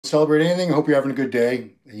celebrate anything. I hope you're having a good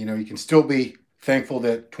day. You know, you can still be thankful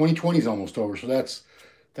that 2020 is almost over. So that's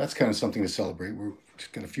kind of something to celebrate. We're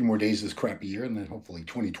just got a few more days of this crappy year, and then hopefully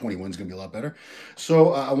 2021 is going to be a lot better.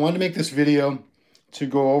 So I wanted to make this video to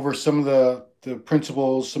go over some of the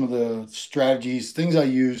principles, some of the strategies, things I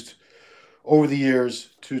used over the years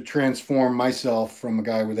to transform myself from a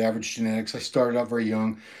guy with average genetics. I started out very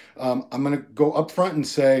young. I'm going to go up front and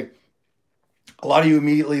say, a lot of you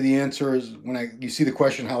immediately, the answer is when you see the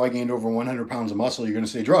question, how I gained over 100 pounds of muscle, you're going to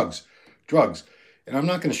say drugs, drugs. And I'm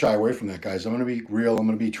not going to shy away from that, guys. I'm going to be real. I'm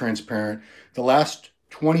going to be transparent. The last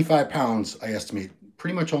 25 pounds, I estimate,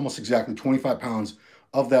 pretty much almost exactly 25 pounds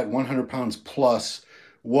of that 100 pounds plus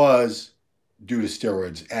was due to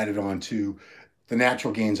steroids added on to the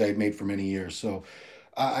natural gains I had made for many years. So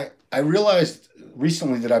I realized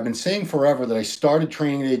recently that I've been saying forever that I started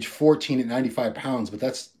training at age 14 at 95 pounds, but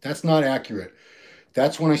that's not accurate.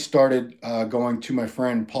 That's when I started going to my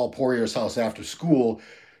friend Paul Poirier's house after school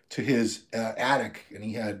to his attic, and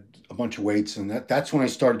he had a bunch of weights, and that's when I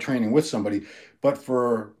started training with somebody. But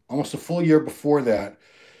for almost a full year before that,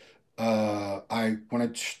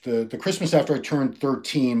 the Christmas after I turned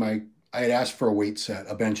 13, I had asked for a weight set,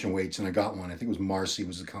 a bench and weights, and I got one. I think it was Marcy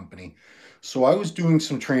was the company. So I was doing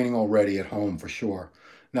some training already at home for sure.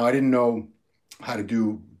 Now I didn't know how to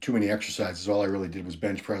do too many exercises. All I really did was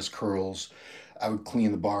bench press, curls. I would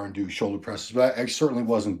clean the bar and do shoulder presses, but I certainly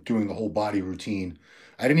wasn't doing the whole body routine.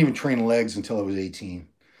 I didn't even train legs until I was 18.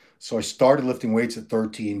 So I started lifting weights at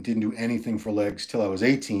 13, didn't do anything for legs till I was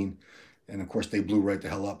 18. And of course, they blew right the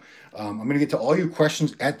hell up. I'm going to get to all your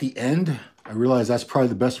questions at the end. I realize that's probably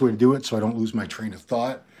the best way to do it so I don't lose my train of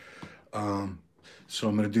thought. So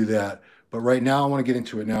I'm going to do that. But right now, I want to get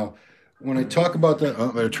into it. Now, when I talk about that,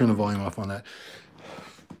 I'm going to turn the volume off on that.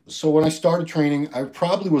 So when I started training, I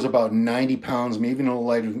probably was about 90 pounds, maybe even a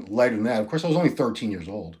little lighter than that. Of course, I was only 13 years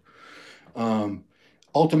old.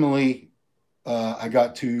 Ultimately, I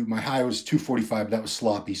got to, my high was 245, but that was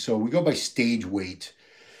sloppy. So we go by stage weight.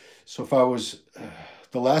 So if I was,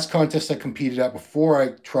 the last contest I competed at before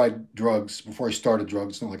I tried drugs, before I started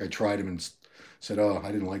drugs, it's not like I tried them and said, oh,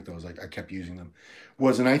 I didn't like those. I kept using them.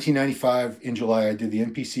 Was in 1995 in July. I did the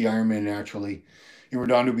NPC Ironman naturally in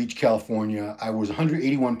Redondo Beach, California. I was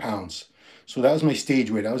 181 pounds. So that was my stage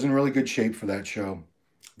weight. I was in really good shape for that show.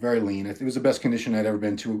 Very lean. It was the best condition I'd ever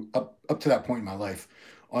been to up to that point in my life.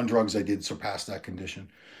 On drugs, I did surpass that condition.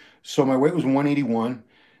 So my weight was 181.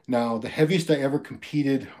 Now, the heaviest I ever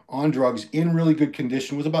competed on drugs in really good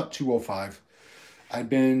condition was about 205. I'd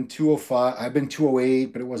been 205, I've been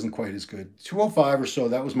 208, but it wasn't quite as good. 205 or so,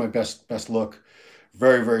 that was my best look.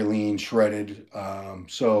 Very, very lean, shredded.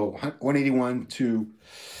 So 181 to,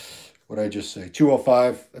 what did I just say?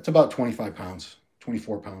 205, that's about 25 pounds,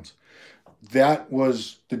 24 pounds. That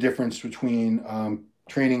was the difference between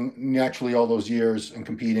training naturally all those years and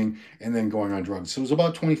competing and then going on drugs. So it was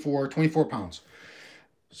about 24 pounds.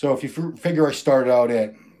 So if you figure I started out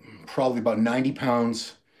at probably about 90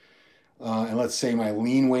 pounds, and let's say my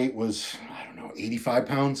lean weight was, I don't know, 85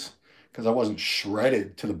 pounds, because I wasn't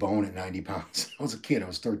shredded to the bone at 90 pounds. I was a kid, I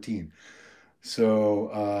was 13.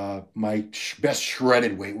 So my best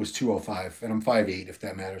shredded weight was 205, and I'm 5'8", if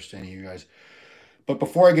that matters to any of you guys. But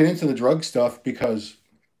before I get into the drug stuff, because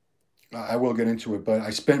I will get into it, but I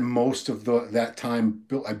spent most of that time,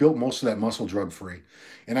 I built most of that muscle drug free.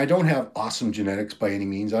 And I don't have awesome genetics by any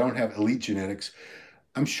means. I don't have elite genetics.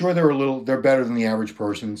 I'm sure they're better than the average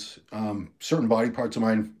person's. Certain body parts of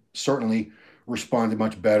mine certainly responded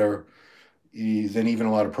much better than even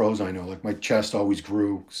a lot of pros I know. Like my chest always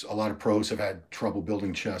grew. A lot of pros have had trouble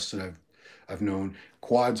building chests that I've known.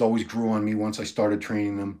 Quads always grew on me once I started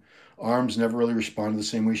training them. Arms never really responded the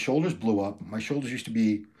same way. Shoulders blew up. My shoulders used to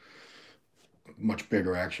be much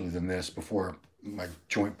bigger actually than this before my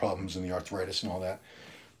joint problems and the arthritis and all that.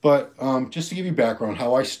 But just to give you background,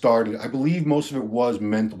 how I started, I believe most of it was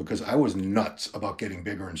mental because I was nuts about getting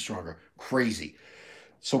bigger and stronger. Crazy.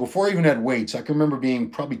 So before I even had weights, I can remember being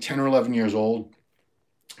probably 10 or 11 years old,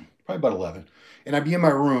 probably about 11. And I'd be in my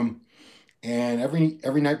room, and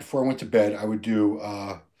every night before I went to bed, I would do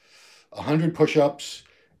 100 push-ups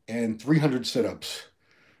and 300 sit-ups.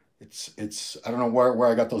 I don't know where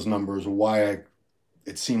I got those numbers or why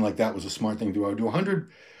it seemed like that was a smart thing to do. I would do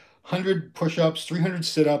 100 push-ups, 300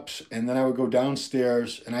 sit-ups, and then I would go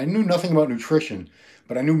downstairs. And I knew nothing about nutrition,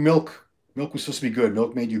 but I knew milk was supposed to be good.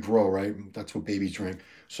 Milk made you grow, right? That's what babies drink.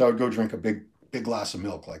 So I would go drink a big glass of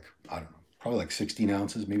milk, like, I don't know, probably like 16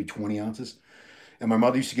 ounces, maybe 20 ounces. And my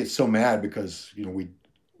mother used to get so mad because, you know,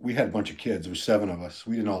 we had a bunch of kids. There were 7 of us.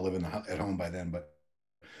 We didn't all live at home by then, but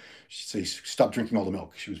she'd say, stop drinking all the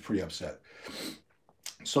milk. She was pretty upset.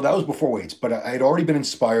 So that was before weights, but I had already been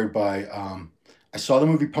inspired by. I saw the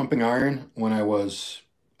movie Pumping Iron when I was,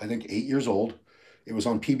 I think, 8 years old. It was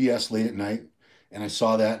on PBS late at night, and I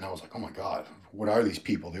saw that, and I was like, "Oh my God, what are these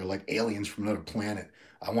people? They're like aliens from another planet.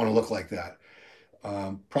 I want to look like that."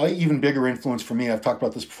 Probably even bigger influence for me. I've talked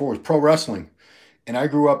about this before. Was pro wrestling, and I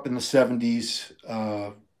grew up in the '70s,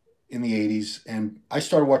 in the '80s, and I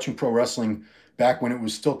started watching pro wrestling back when it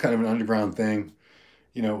was still kind of an underground thing.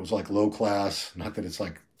 It was like low class. Not that it's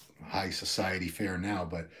like high society fare now,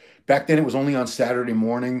 but back then it was only on Saturday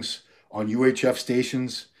mornings on UHF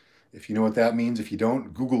stations. If you know what that means, if you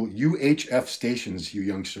don't, Google UHF stations, you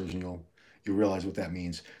youngsters, and you'll realize what that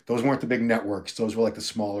means. Those weren't the big networks; those were like the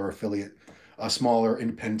smaller affiliate, smaller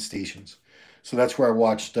independent stations. So that's where I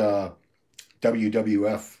watched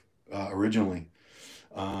WWF originally,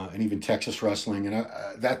 and even Texas wrestling, and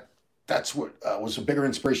that's what was a bigger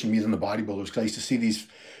inspiration to me than the bodybuilders because I used to see these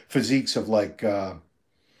physiques of like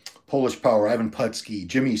Polish Power, Ivan Putski,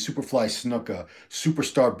 Jimmy Superfly Snuka,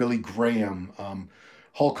 superstar Billy Graham,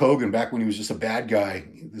 Hulk Hogan back when he was just a bad guy.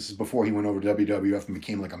 This is before he went over to WWF and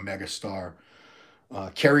became like a mega star.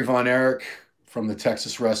 Kerry Von Erich from the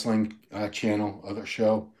Texas Wrestling Channel, other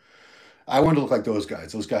show. I wanted to look like those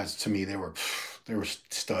guys. Those guys to me, they were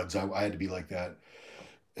studs. I had to be like that.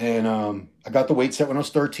 And I got the weight set when I was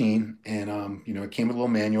 13, and it came with a little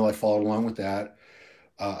manual. I followed along with that.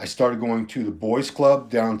 I started going to the boys' club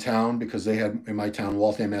downtown because they had in my town,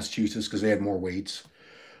 Waltham, Massachusetts, because they had more weights.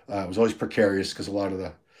 It was always precarious because a lot of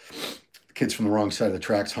the kids from the wrong side of the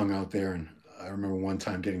tracks hung out there. And I remember one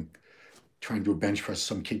time trying to do a bench press.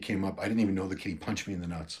 Some kid came up. I didn't even know the kid. He punched me in the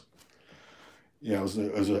nuts. Yeah, it was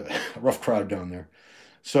a rough crowd down there.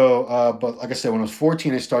 So, but like I said, when I was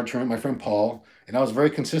 14, I started training with my friend Paul, and I was very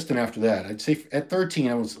consistent after that. I'd say at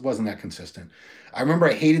 13, wasn't that consistent. I remember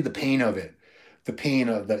I hated the pain of it, the pain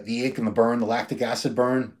of the ache and the burn, the lactic acid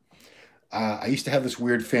burn. I used to have this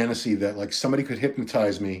weird fantasy that like somebody could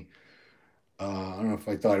hypnotize me. I don't know if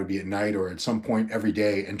I thought it'd be at night or at some point every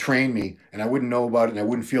day and train me, and I wouldn't know about it and I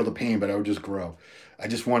wouldn't feel the pain, but I would just grow. I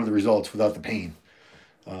just wanted the results without the pain.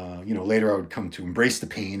 Later I would come to embrace the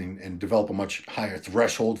pain and develop a much higher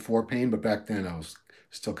threshold for pain, but back then I was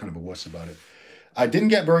still kind of a wuss about it. I didn't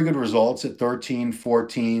get very good results at 13,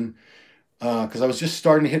 14, because I was just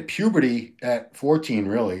starting to hit puberty at 14,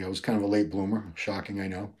 really. I was kind of a late bloomer. Shocking, I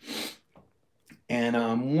know. And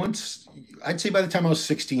I'd say by the time I was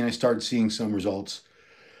 16, I started seeing some results.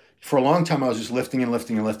 For a long time, I was just lifting and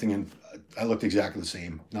lifting and lifting, and I looked exactly the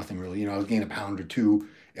same. Nothing really. I was gaining a pound or two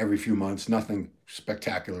every few months. Nothing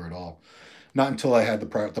spectacular at all. Not until I had the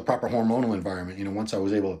proper hormonal environment. Once I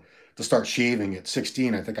was able to start shaving at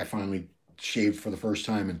 16, I think I finally shaved for the first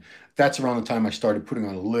time, and that's around the time I started putting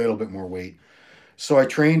on a little bit more weight. So I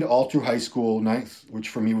trained all through high school, ninth, which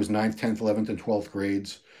for me was ninth, 10th, 11th, and 12th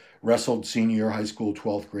grades. Wrestled senior year high school,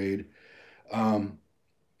 12th grade. Um,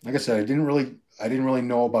 like I said, I didn't really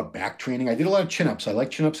know about back training. I did a lot of chin ups. I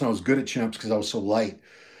liked chin ups, and I was good at chin ups because I was so light.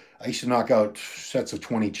 I used to knock out sets of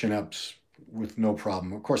 20 chin ups with no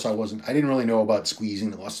problem. Of course, I didn't really know about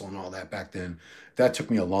squeezing the muscle and all that back then. That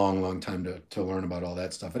took me a long, long time to learn about all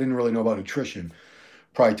that stuff. I didn't really know about nutrition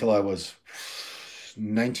probably till I was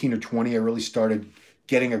 19 or 20. I really started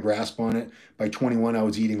getting a grasp on it. By 21, I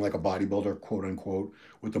was eating like a bodybuilder, quote unquote,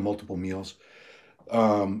 with the multiple meals.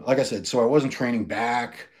 Like I said, so I wasn't training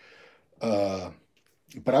back. Uh,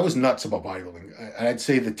 but I was nuts about bodybuilding. I'd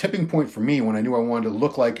say the tipping point for me when I knew I wanted to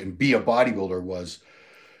look like and be a bodybuilder was,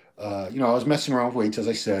 I was messing around with weights, as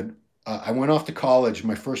I said. I went off to college.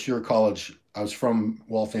 My first year of college, I was from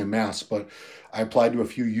Waltham, Mass, but I applied to a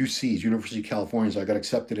few UCs, University of California. So I got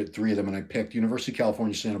accepted at three of them, and I picked University of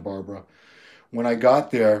California, Santa Barbara. When I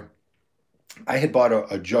got there, I had bought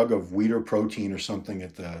a jug of Weider protein or something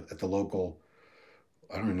at the local.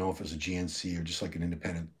 I don't even know if it was a GNC or just like an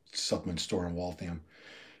independent supplement store in Waltham.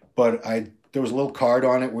 But there was a little card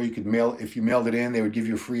on it where you could mail if you mailed it in, they would give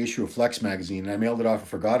you a free issue of Flex magazine. And I mailed it off and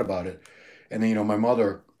forgot about it. And then my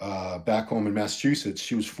mother back home in Massachusetts,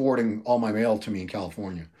 she was forwarding all my mail to me in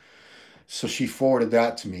California. So she forwarded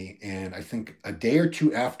that to me, and I think a day or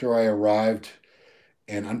two after I arrived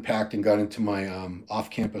and unpacked and got into my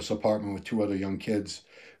off-campus apartment with two other young kids,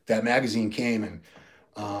 that magazine came, and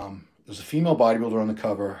there was a female bodybuilder on the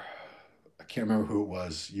cover. I can't remember who it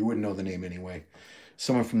was. You wouldn't know the name anyway.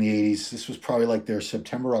 Someone from the 80s. This was probably like their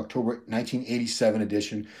September, October 1987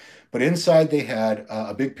 edition. But inside they had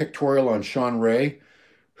a big pictorial on Sean Ray,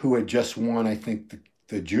 who had just won, I think,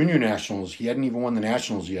 the junior nationals. He hadn't even won the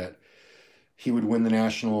nationals yet. He would win the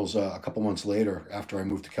nationals a couple months later after I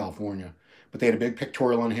moved to California. But they had a big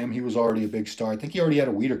pictorial on him. He was already a big star. I think he already had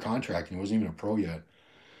a Weider contract and he wasn't even a pro yet.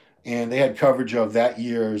 and they had coverage of that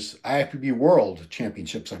year's IFBB World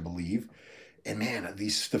Championships, I believe. And man, the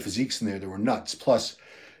physiques in there, they were nuts. Plus,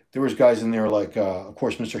 there was guys in there like, of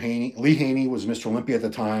course, Mr. Haney. Lee Haney was Mr. Olympia at the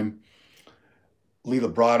time. Lee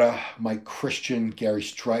Labrada, Mike Christian, Gary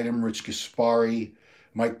Stridham, Rich Gaspari,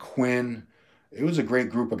 Mike Quinn. It was a great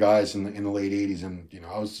group of guys in the late '80s, and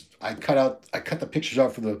I cut the pictures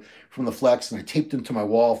out from the flex, and I taped them to my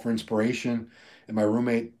wall for inspiration. And my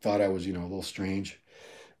roommate thought I was a little strange.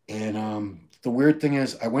 And the weird thing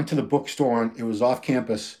is, I went to the bookstore, and it was off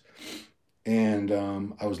campus, and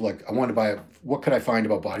I was like, I wanted to buy what could I find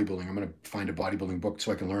about bodybuilding? I'm going to find a bodybuilding book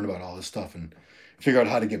so I can learn about all this stuff and figure out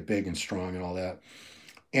how to get big and strong and all that.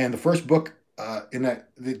 And the first book in that,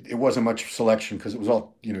 it wasn't much selection because it was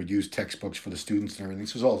all used textbooks for the students and everything.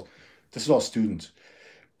 This is all students,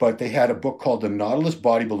 but they had a book called the Nautilus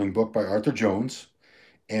Bodybuilding Book by Arthur Jones,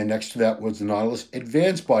 and next to that was the Nautilus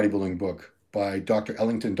Advanced Bodybuilding Book by Dr.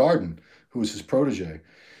 Ellington Darden, who was his protege.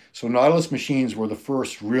 So Nautilus machines were the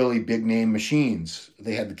first really big name machines.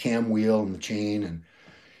 They had the cam wheel and the chain, and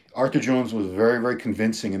Arthur Jones was very, very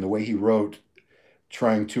convincing in the way he wrote,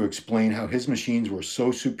 trying to explain how his machines were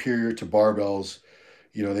so superior to barbells.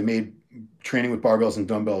 They made training with barbells and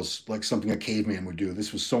dumbbells like something a caveman would do.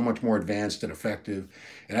 This was so much more advanced and effective.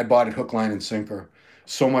 And I bought it hook, line, and sinker.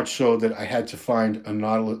 So much so that I had to find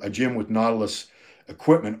a gym with Nautilus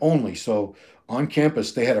equipment only. So on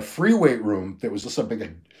campus, they had a free weight room that was just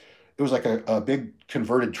it was like a big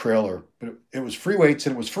converted trailer, but it was free weights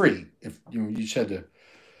and it was free. If you just had to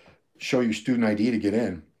show your student ID to get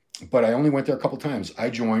in. But I only went there a couple times.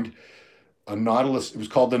 I joined a Nautilus. It was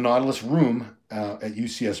called the Nautilus Room at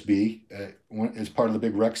UCSB as part of the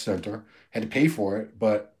big rec center. Had to pay for it,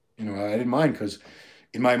 but I didn't mind because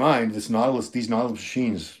in my mind, these Nautilus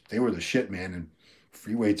machines, they were the shit, man. And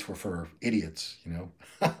free weights were for idiots.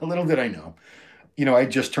 Little did I know. I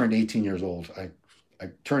just turned 18 years old. I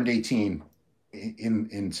turned 18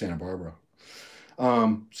 in Santa Barbara.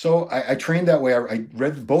 So I trained that way. I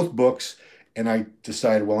read both books, and I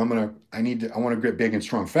decided, well, I want to get big and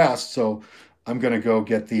strong fast. So I'm gonna go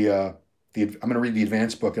get I'm gonna read the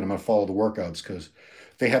advanced book, and I'm gonna follow the workouts because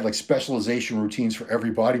they had like specialization routines for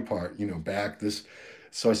every body part. Back this.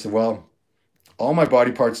 So I said, well, all my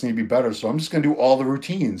body parts need to be better, so I'm just gonna do all the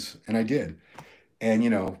routines, and I did. And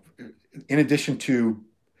in addition to,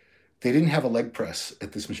 they didn't have a leg press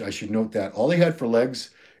at this machine. I should note that all they had for legs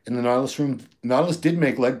in the Nautilus room. Nautilus did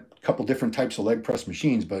make a couple different types of leg press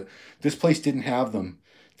machines, but this place didn't have them.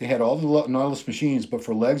 They had all the Nautilus machines, but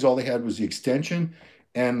for legs, all they had was the extension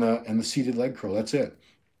and the seated leg curl. That's it.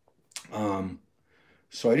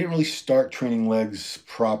 So I didn't really start training legs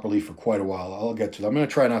properly for quite a while. I'll get to that. I'm going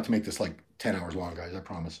to try not to make this like 10 hours long, guys. I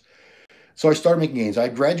promise. So I started making gains. I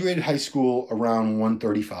graduated high school around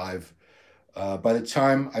 135. By the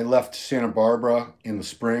time I left Santa Barbara in the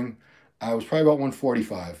spring, I was probably about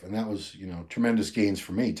 145, and that was, tremendous gains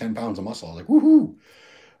for me. 10 pounds of muscle. I was like, woohoo!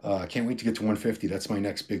 I can't wait to get to 150. That's my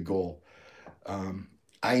next big goal.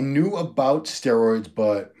 I knew about steroids,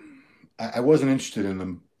 but I wasn't interested in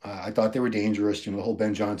them. I thought they were dangerous, the whole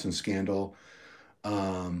Ben Johnson scandal.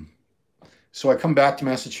 Um, so I come back to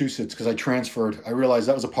Massachusetts because I transferred. I realized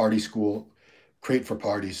that was a party school, great for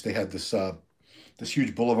parties. They had this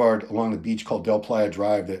huge boulevard along the beach called Del Playa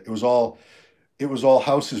Drive. That it was all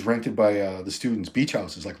houses rented by the students, beach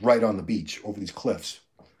houses, like right on the beach over these cliffs.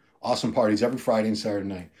 Awesome parties every Friday and Saturday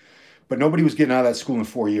night. But nobody was getting out of that school in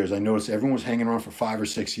 4 years. I noticed everyone was hanging around for 5 or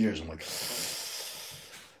 6 years. I'm like,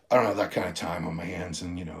 I don't have that kind of time on my hands.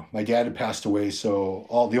 And my dad had passed away, so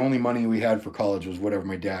the only money we had for college was whatever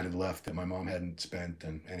my dad had left that my mom hadn't spent.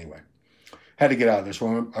 And anyway, had to get out of there.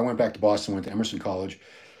 So I went back to Boston, went to Emerson College,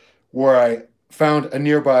 where I found a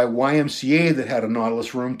nearby YMCA that had a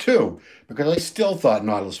Nautilus room too, because I still thought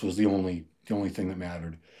Nautilus was the only thing that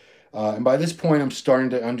mattered. And by this point, I'm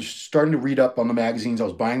starting to read up on the magazines. I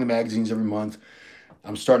was buying the magazines every month.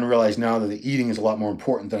 I'm starting to realize now that the eating is a lot more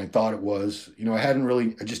important than I thought it was.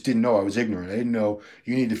 I just didn't know. I was ignorant. I didn't know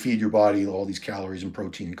you need to feed your body all these calories and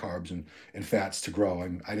protein and carbs and fats to grow.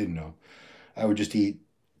 I didn't know. I would just eat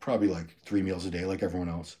probably like 3 meals a day like everyone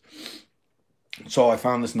else. So I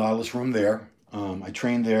found this Nautilus room there. I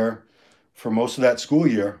trained there for most of that school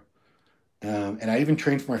year. And I even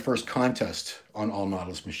trained for my first contest on all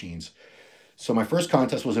Nautilus machines. So my first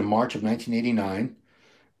contest was in March of 1989,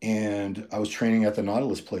 and I was training at the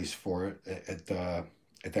Nautilus place for it at that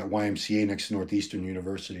YMCA next to Northeastern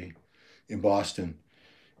University in Boston.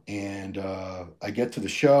 And I get to the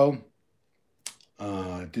show.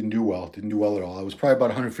 Didn't do well. Didn't do well at all. I was probably about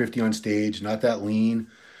 150 on stage, not that lean.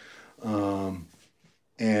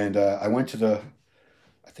 And I went to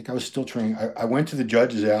I think I was still training. I went to the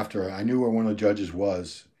judges after. I knew where one of the judges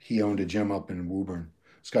was. He owned a gym up in Woburn.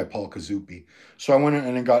 This guy, Paul Kazupi. So I went in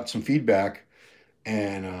and got some feedback,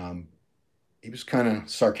 and he was kind of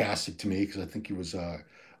sarcastic to me because I think he was.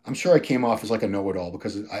 I'm sure I came off as like a know-it-all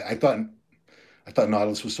because I thought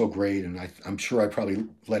Nautilus was so great, and I'm sure I probably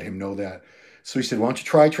let him know that. So he said, "Why don't you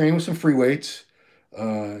try training with some free weights?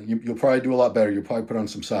 You'll probably do a lot better. You'll probably put on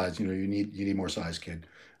some size. You need more size, kid."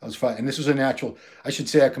 I was fine, and this was a natural. I should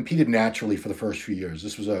say I competed naturally for the first few years.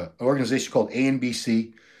 This was an organization called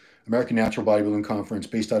ANBC, American Natural Bodybuilding Conference,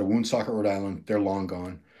 based out of Woonsocket, Rhode Island. They're long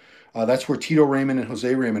gone. That's where Tito Raymond and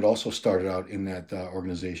Jose Raymond also started out in that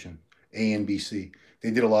organization, ANBC. They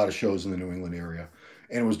did a lot of shows in the New England area,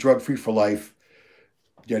 and it was drug free for life.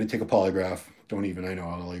 You had to take a polygraph. Don't even, I know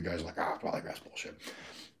all you guys are like, polygraph's bullshit.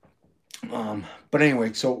 But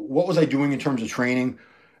anyway, so what was I doing in terms of training?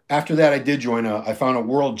 After that, I found a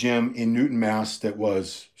world gym in Newton, Mass that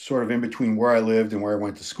was sort of in between where I lived and where I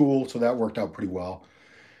went to school. So that worked out pretty well.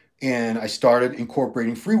 And I started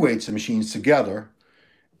incorporating free weights and machines together.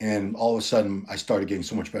 And all of a sudden, I started getting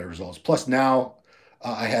so much better results. Plus now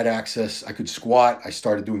I had access. I could squat. I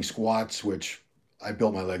started doing squats, which I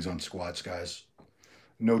built my legs on squats, guys.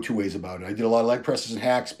 No two ways about it. I did a lot of leg presses and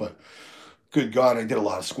hacks, but good God, I did a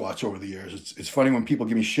lot of squats over the years. It's funny when people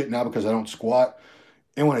give me shit now because I don't squat.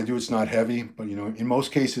 And when I do, it's not heavy. But, in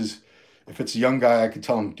most cases, if it's a young guy, I could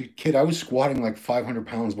tell him, dude, kid, I was squatting like 500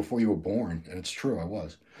 pounds before you were born. And it's true, I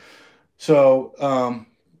was. So I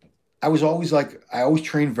always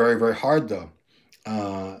trained very, very hard, though.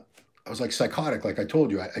 I was like psychotic, like I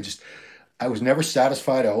told you. I was never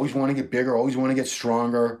satisfied. I always want to get bigger, always want to get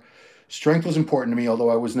stronger. Strength was important to me, although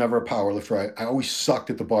I was never a power lifter. I always sucked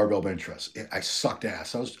at the barbell bench press. I sucked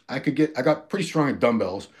ass. I got pretty strong at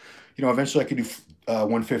dumbbells. Eventually I could do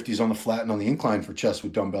 150s on the flat and on the incline for chest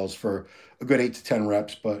with dumbbells for a good 8 to 10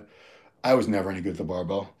 reps, but I was never any good at the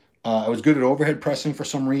barbell. I was good at overhead pressing for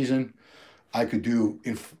some reason. I could do,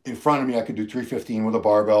 in front of me, I could do 315 with a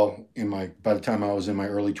barbell by the time I was in my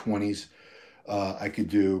early 20s. By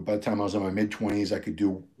the time I was in my mid 20s, I could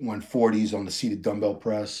do 140s on the seated dumbbell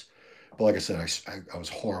press. But like I said, I was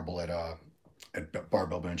horrible at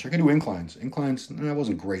barbell bench. I could do inclines. I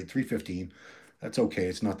wasn't great. 315, that's okay.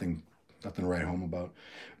 It's nothing to write home about.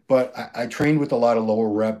 But I trained with a lot of lower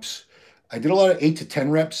reps. I did a lot of 8 to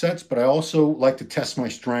 10 rep sets, but I also like to test my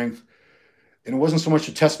strength. And it wasn't so much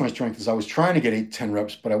to test my strength as I was trying to get 8 to 10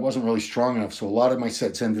 reps, but I wasn't really strong enough. So a lot of my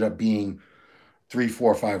sets ended up being 3,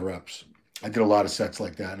 4, 5 reps. I did a lot of sets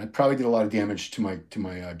like that, and I probably did a lot of damage to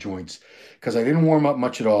my joints because I didn't warm up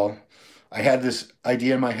much at all. I had this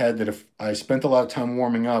idea in my head that if I spent a lot of time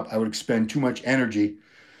warming up, I would expend too much energy,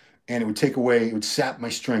 and it would sap my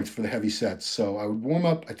strength for the heavy sets. So I would warm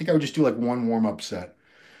up. I think I would just do like one warm up set.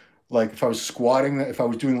 Like if I was squatting, if I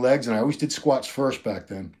was doing legs, and I always did squats first back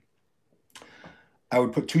then, I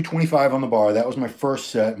would put 225 on the bar. That was my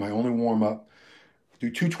first set, my only warm up. Do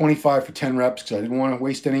 225 for 10 reps because I didn't want to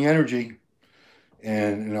waste any energy.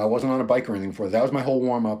 And I wasn't on a bike or anything for it. That was my whole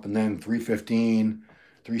warm up. And then 315,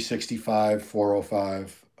 365,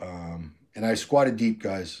 405. And I squatted deep,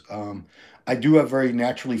 guys. I do have very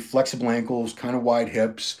naturally flexible ankles, kind of wide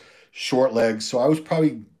hips, short legs. So I was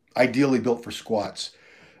probably ideally built for squats.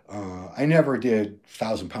 I never did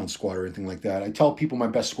 1,000-pound squat or anything like that. I tell people my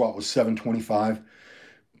best squat was 725.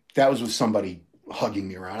 That was with somebody hugging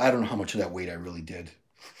me around. I don't know how much of that weight I really did.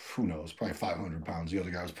 Who knows? Probably 500 pounds. The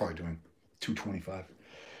other guy was probably doing 225.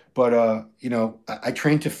 But, I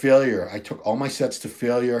trained to failure. I took all my sets to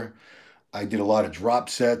failure. I did a lot of drop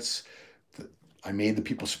sets. I made the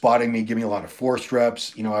people spotting me give me a lot of forced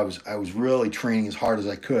reps. I was really training as hard as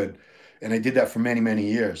I could. And I did that for many,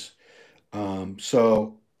 many years.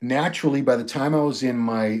 So naturally, by the time I was in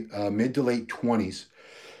my mid to late 20s,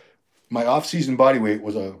 my off-season body weight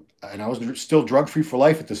and I was still drug-free for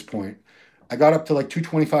life at this point. I got up to like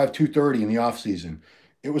 225, 230 in the off-season.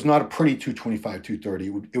 It was not a pretty 225,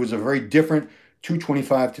 230. It was a very different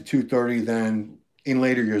 225 to 230 than in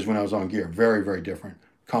later years when I was on gear. Very, very different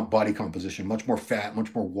body composition, much more fat,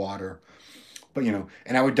 much more water. But,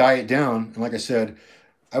 and I would diet down. And like I said,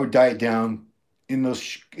 I would diet down. In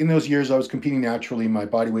those years I was competing naturally. My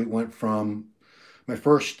body weight went from my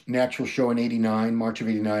first natural show in 89, March of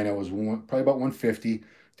 89, I was probably about 150.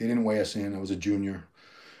 They didn't weigh us in. I was a junior.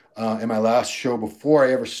 And my last show before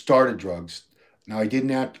I ever started drugs. Now, I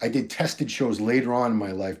did tested shows later on in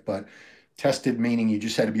my life, but tested meaning you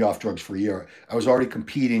just had to be off drugs for a year. I was already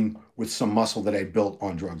competing with some muscle that I built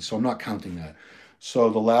on drugs, so I'm not counting that. So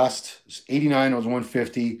the last 89, I was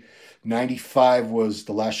 150. 95 was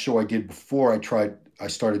the last show I did before I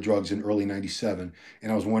started drugs in early 97,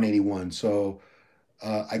 and I was 181. So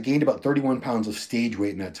I gained about 31 pounds of stage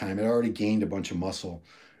weight in that time. I'd already gained a bunch of muscle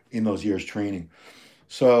in those years training.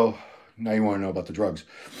 So now you want to know about the drugs.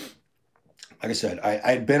 Like I said,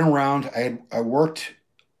 I had been around. I worked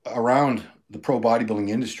around the pro bodybuilding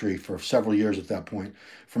industry for several years at that point.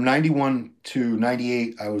 From 91 to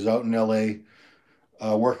 98, I was out in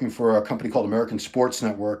LA working for a company called American Sports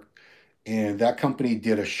Network. And that company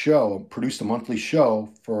did a show, produced a monthly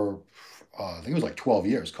show for, I think it was like 12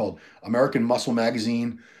 years, called American Muscle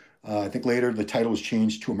Magazine. I think later the title was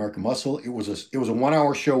changed to American Muscle. It was a 1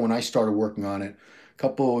 hour show when I started working on it. A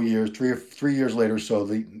couple of years, 3 years later, so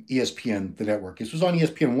the ESPN, the network. This was on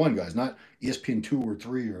ESPN one, guys, not ESPN two or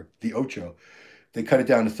three or the Ocho. They cut it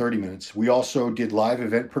down to 30 minutes. We also did live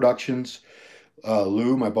event productions.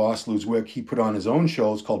 Lou, my boss, Lou Zwick, he put on his own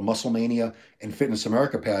shows called Muscle Mania and Fitness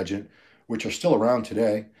America Pageant, which are still around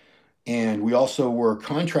today. And we also were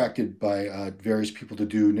contracted by various people to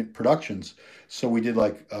do productions. So we did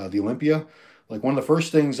like the Olympia. Like one of the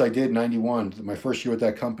first things I did in 91, my first year with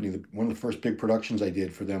that company, one of the first big productions I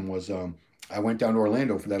did for them was I went down to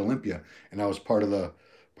Orlando for that Olympia, and I was part of the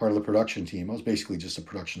production team. I was basically just a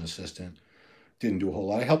production assistant. Didn't do a whole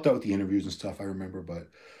lot. I helped out with the interviews and stuff, I remember, but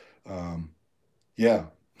um, yeah,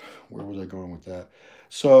 where was I going with that?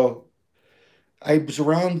 So I was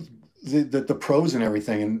around the pros and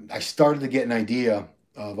everything, and I started to get an idea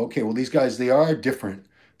of, okay, well, these guys, they are different.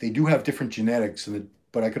 They do have different genetics,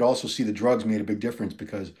 but I could also see the drugs made a big difference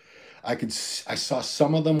because I saw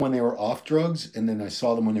some of them when they were off drugs, and then I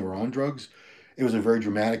saw them when they were on drugs. It was a very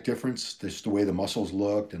dramatic difference, just the way the muscles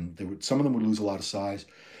looked, and some of them would lose a lot of size.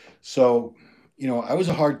 So, I was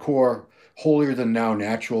a hardcore, holier than now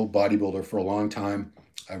natural bodybuilder for a long time.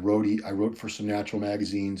 I wrote for some natural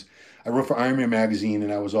magazines. I wrote for Ironman magazine,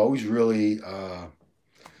 and I was always really I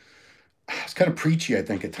was kind of preachy, I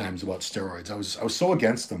think, at times about steroids. I was so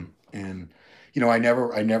against them, and I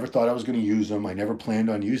never thought I was going to use them. I never planned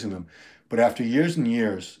on using them, but after years and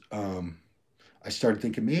years, I started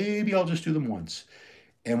thinking maybe I'll just do them once.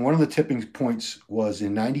 And one of the tipping points was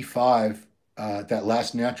in '95. That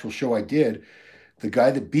last natural show I did, the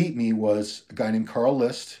guy that beat me was a guy named Carl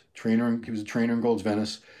List, trainer. He was a trainer in Gold's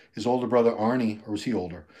Venice. His older brother Arnie, or was he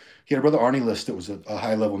older? He had a brother Arnie List that was a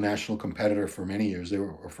high level national competitor for many years.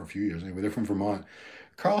 Or for a few years anyway. They're from Vermont.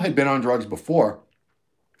 Carl had been on drugs before.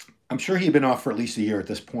 I'm sure he had been off for at least a year at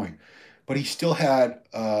this point, but he still had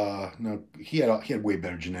no. He had way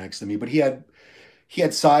better genetics than me, but he had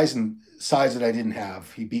size that I didn't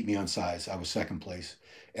have. He beat me on size. I was second place,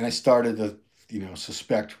 and I started to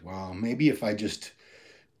suspect, well, maybe if I just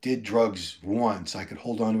did drugs once, I could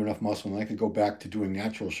hold on to enough muscle and I could go back to doing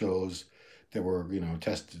natural shows that were,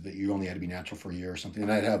 tested that you only had to be natural for a year or something,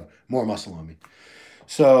 and I'd have more muscle on me.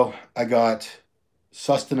 So I got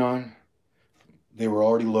Sustanon. They were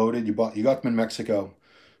already loaded. You got them in Mexico.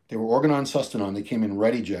 They were Organon Sustanon. They came in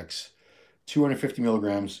Readyjects, 250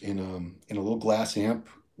 milligrams in a little glass amp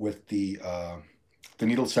with the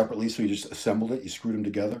needle separately. So you just assembled it. You screwed them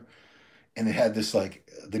together, and it had this like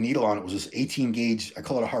the needle on it was this 18 gauge. I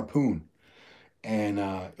call it a harpoon, and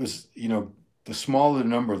it was the smaller the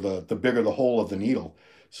number, the bigger the hole of the needle.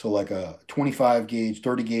 So like a 25 gauge,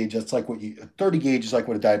 30 gauge. That's like a 30 gauge is like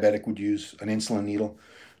what a diabetic would use, an insulin needle.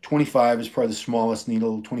 25 is probably the smallest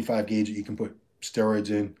needle. 25 gauge that you can put steroids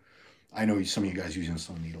in. I know some of you guys use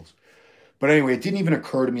insulin needles. But anyway, it didn't even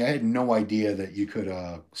occur to me. I had no idea that you could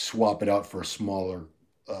swap it out for a smaller,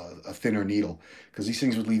 a thinner needle, because these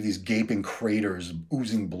things would leave these gaping craters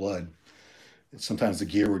oozing blood. And sometimes the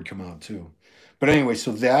gear would come out too. But anyway,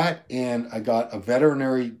 so that, and I got a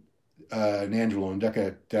veterinary nandrolone,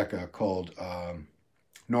 deca called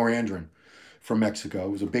norandrin from Mexico.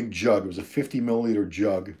 It was a big jug. It was a 50 milliliter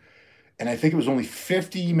jug. And I think it was only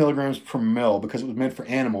 50 milligrams per mil because it was meant for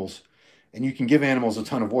animals. And you can give animals a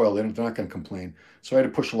ton of oil. They're not going to complain. So I had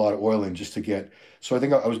to push a lot of oil in just to get. So I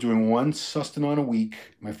think I was doing one Sustanon a week.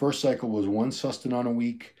 My first cycle was one Sustanon a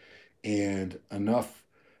week and enough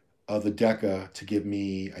of the Deca to give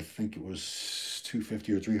me, I think it was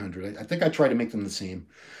 250 or 300. I think I tried to make them the same.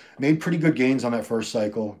 Made pretty good gains on that first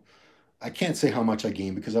cycle. I can't say how much I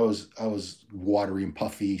gained because I was watery and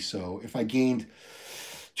puffy. So if I gained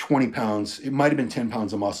 20 pounds, it might have been 10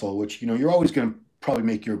 pounds of muscle, which, you're always going to probably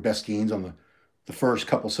make your best gains on the first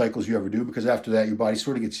couple cycles you ever do, because after that, your body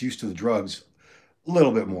sort of gets used to the drugs a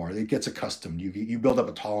little bit more. It gets accustomed. You build up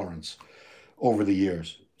a tolerance over the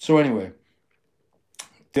years. So anyway,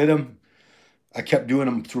 did them. I kept doing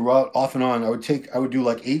them throughout, off and on. I would do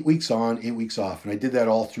like 8 weeks on, 8 weeks off. And I did that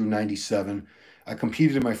all through 97. I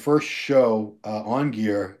competed in my first show on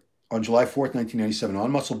gear on July 4th, 1997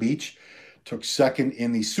 on Muscle Beach. Took second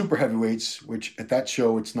in the super heavyweights, which at that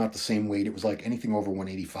show it's not the same weight. It was like anything over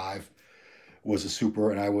 185 was a super,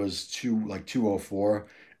 and I was 204,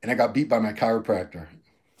 and I got beat by my chiropractor,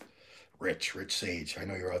 Rich Sage. I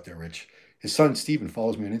know you're out there, Rich. His son Steven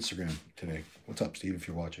follows me on Instagram today. What's up, Steve? If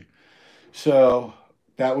you're watching, so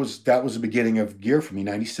that was the beginning of gear for me,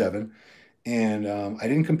 '97, and I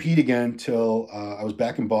didn't compete again till I was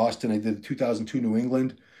back in Boston. I did the 2002 New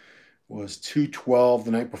England. Was 212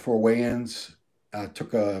 the night before weigh-ins.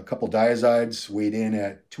 Took a couple diazides, weighed in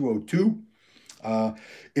at 202. Uh,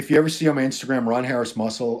 if you ever see on my Instagram, Ron Harris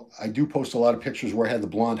Muscle, I do post a lot of pictures where I had the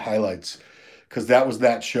blonde highlights because that was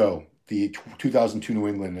that show, the 2002 New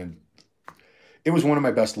England, and it was one of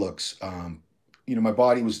my best looks. My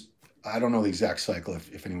body was, I don't know the exact cycle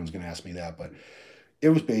if anyone's going to ask me that, but it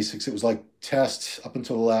was basics. It was like tests up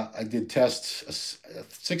until I did tests, a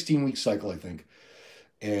 16-week cycle, I think.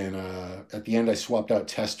 And at the end, I swapped out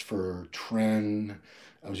test for Tren.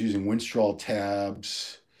 I was using Winstrol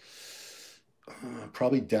tabs,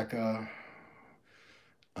 probably Deca.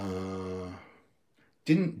 Uh,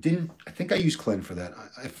 didn't I think I used Clen for that?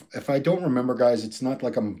 If I don't remember, guys, it's not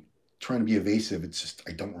like I'm trying to be evasive. It's just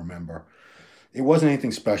I don't remember. It wasn't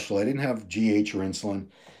anything special. I didn't have GH or insulin.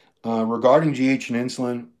 Regarding GH and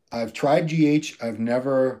insulin, I've tried GH. I've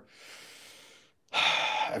never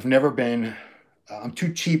been. I'm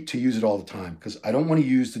too cheap to use it all the time because I don't want to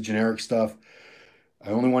use the generic stuff. I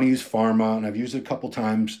only want to use pharma, and I've used it a couple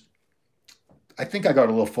times. I think I got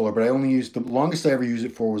a little fuller, but I only used the longest I ever used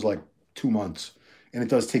it for was like 2 months. And it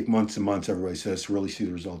does take months and months, everybody says, to really see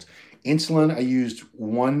the results. Insulin, I used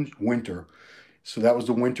one winter. So that was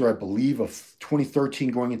the winter, I believe, of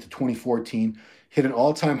 2013 going into 2014. Hit an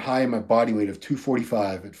all-time high in my body weight of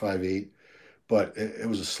 245 at 5'8". But it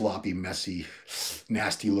was a sloppy, messy,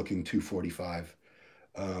 nasty-looking 245.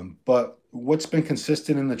 But what's been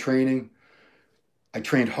consistent in the training, I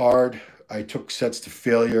trained hard. I took sets to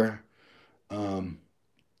failure. Um,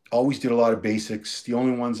 Always did a lot of basics. The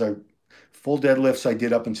only full deadlifts I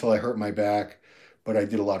did up until I hurt my back, but I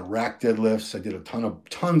did a lot of rack deadlifts. I did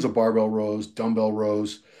tons of barbell rows, dumbbell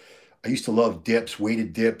rows. I used to love dips,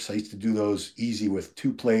 weighted dips. I used to do those easy with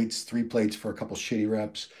 2 plates, 3 plates for a couple shitty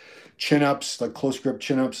reps. Chin ups, like close grip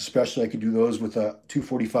chin ups, especially I could do those with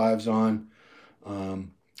 245s on.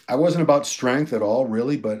 Um, I wasn't about strength at all,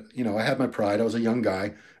 really, but I had my pride. I was a young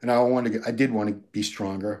guy, and I did want to be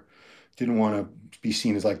stronger. Didn't want to be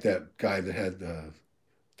seen as like that guy that had the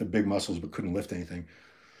big muscles but couldn't lift anything.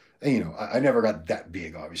 And, I never got that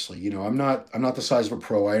big, obviously. I'm not the size of a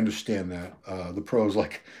pro. I understand that. The pros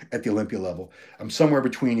like at the Olympia level. I'm somewhere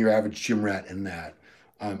between your average gym rat and that.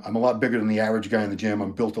 I'm a lot bigger than the average guy in the gym.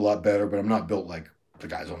 I'm built a lot better, but I'm not built like the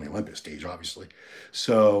guys on the Olympia stage, obviously.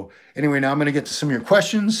 So anyway, now I'm going to get to some of your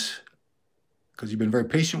questions because you've been very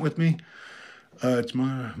patient with me. It's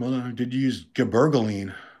my mother. Did you use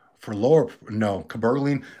gabergoline for lower? No,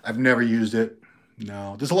 gabergoline. I've never used it.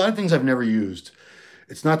 No, there's a lot of things I've never used.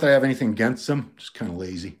 It's not that I have anything against them, just kind of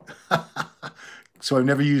lazy. So I've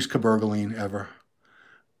never used cabergoline ever.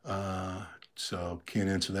 So can't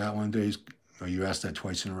answer that one. Days. Oh, you asked that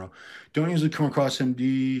twice in a row. Don't usually come across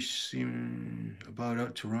MD seem about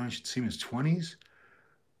out to run. Should seem his 20s.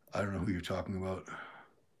 I don't know who you're talking about.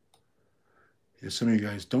 Yeah, some of you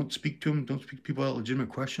guys don't speak to him. Don't speak to people about legitimate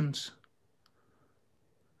questions.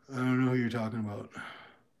 I don't know who you're talking about.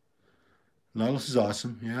 Nautilus is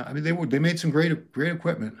awesome. Yeah, I mean they made some great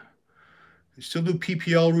equipment. They still do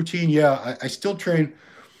PPL routine. Yeah, I still train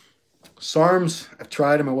SARMs. I've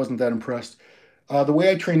tried them. I wasn't that impressed. The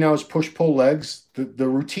way I train now is push-pull legs. The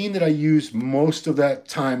routine that I use most of the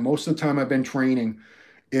time I've been training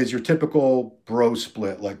is your typical bro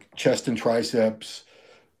split, like chest and triceps,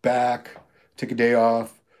 back, take a day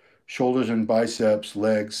off, shoulders and biceps,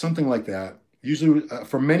 legs, something like that. Usually,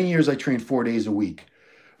 for many years, I trained 4 days a week.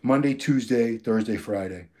 Monday, Tuesday, Thursday,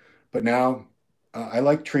 Friday. But now I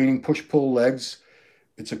like training push-pull legs.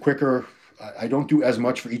 It's a quicker, I don't do as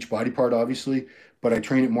much for each body part, obviously, but I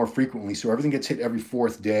train it more frequently. So everything gets hit every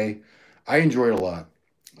 4th day. I enjoy it a lot.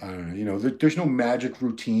 I don't know, there's no magic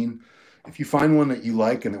routine. If you find one that you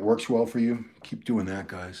like and that works well for you, keep doing that,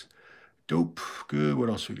 guys. Dope. Good. What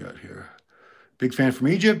else we got here? Big fan from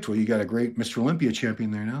Egypt. Well, you got a great Mr. Olympia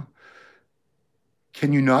champion there now.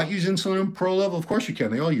 Can you not use insulin on pro level? Of course you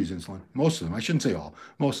can. They all use insulin. Most of them. I shouldn't say all.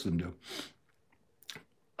 Most of them do.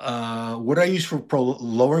 What I use for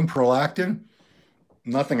lowering prolactin?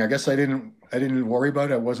 Nothing. I guess I didn't worry about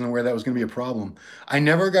it. I wasn't aware that was going to be a problem. I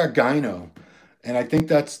never got gyno, and I think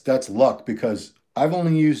that's luck because I've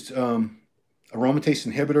only used aromatase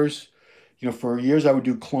inhibitors. For years I would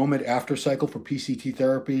do Clomid after cycle for PCT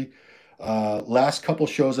therapy. Last couple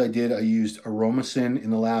shows I did, I used Aromacin in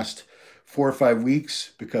the last 4 or 5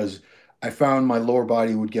 weeks because I found my lower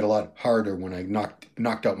body would get a lot harder when I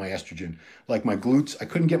knocked out my estrogen. Like my glutes, I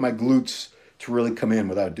couldn't get my glutes to really come in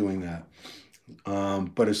without doing that.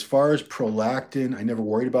 But as far as prolactin, I never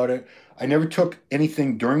worried about it. I never took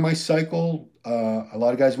anything during my cycle. A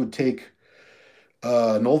lot of guys would take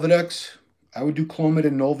Nolvadex. I would do Clomid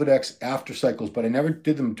and Nolvadex after cycles, but I never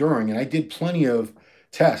did them during. And I did plenty of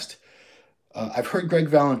tests. I've heard Greg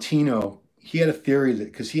Valentino. He had a theory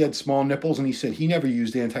that because he had small nipples, and he said he never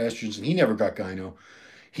used anti-estrogens and he never got gyno.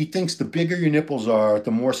 He thinks the bigger your nipples are,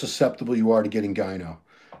 the more susceptible you are to getting gyno.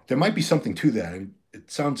 There might be something to that. I mean,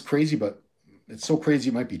 it sounds crazy, but it's so crazy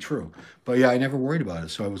it might be true. But yeah, I never worried about it,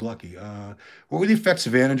 so I was lucky. What were the effects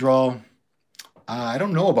of Anadrol? I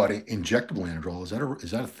don't know about it. Injectable Anadrol.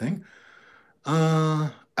 Is that a thing? I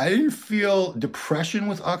didn't feel depression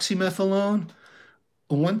with oxymethylone.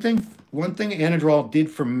 One thing Anadrol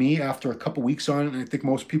did for me after a couple weeks on it, and I think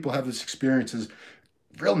most people have this experience, is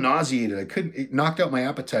real nauseated. It knocked out my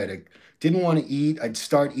appetite. I didn't want to eat. I'd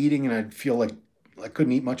start eating and I'd feel like I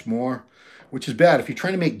couldn't eat much more, which is bad. If you're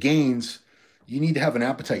trying to make gains, you need to have an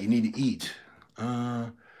appetite. You need to eat.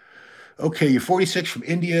 Okay, you're 46 from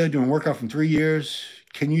India, doing workout from 3 years.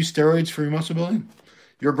 Can you use steroids for your muscle building?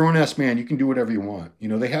 You're a grown-ass man. You can do whatever you want. You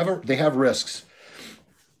know, they have risks.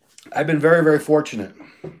 I've been very, very fortunate,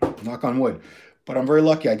 knock on wood, but I'm very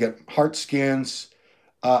lucky. I get heart scans.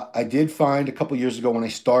 I did find a couple years ago when I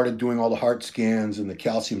started doing all the heart scans and the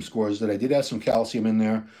calcium scores that I did have some calcium in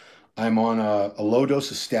there. I'm on a low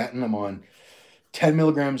dose of statin. I'm on 10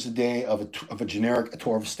 milligrams a day of a generic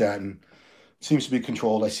atorvastatin. Seems to be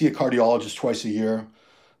controlled. I see a cardiologist twice a year,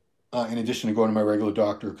 in addition to going to my regular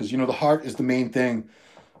doctor, because, you know, the heart is the main thing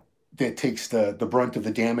that takes the brunt of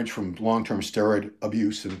the damage from long-term steroid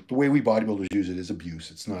abuse. And the way we bodybuilders use it is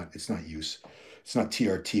abuse. It's not use. It's not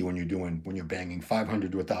TRT when you're banging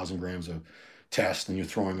 500 to 1,000 grams of test and you're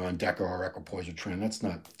throwing on Deca or equipoise or tren. That's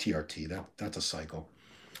not TRT. That's a cycle.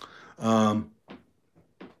 Yeah.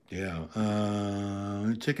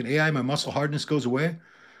 Take an AI, my muscle hardness goes away.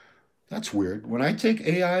 That's weird. When I take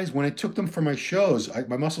AIs, when I took them for my shows,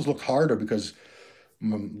 my muscles looked harder because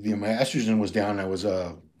my estrogen was down. And I was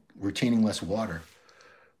retaining less water.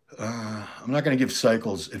 I'm not going to give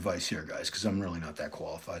cycles advice here, guys, because I'm really not that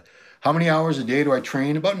qualified. How many hours a day do I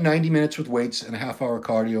train? About 90 minutes with weights and a half-hour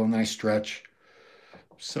cardio, and then I stretch.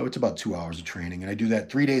 So it's about 2 hours of training, and I do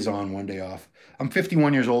that 3 days on, 1 day off. I'm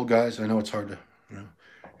 51 years old, guys. I know it's hard to, you know,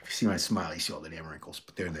 if you see my smile, you see all the damn wrinkles,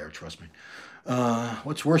 but they're there, trust me.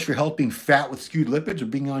 What's worse for your health, being fat with skewed lipids or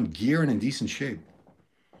being on gear and in decent shape?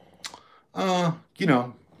 You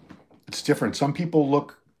know, it's different. Some people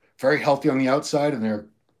look very healthy on the outside and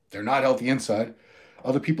they're not healthy inside.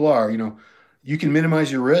 Other people are, you know. You can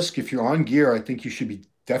minimize your risk. If you're on gear, I think you should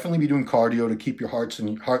definitely be doing cardio to keep your heart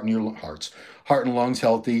and lungs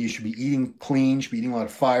healthy. You should be eating clean, you should be eating a lot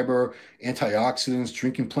of fiber, antioxidants,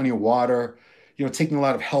 drinking plenty of water, you know, taking a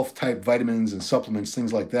lot of health type vitamins and supplements,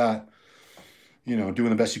 things like that. You know,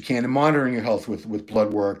 doing the best you can and monitoring your health with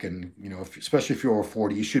blood work. And, you know, especially if you're over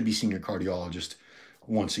 40, you should be seeing your cardiologist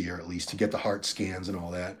once a year at least to get the heart scans and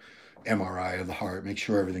all that, MRI of the heart, make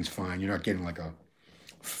sure everything's fine. You're not getting like a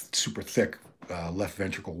super thick left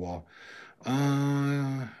ventricle wall.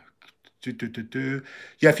 Yeah,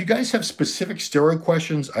 if you guys have specific steroid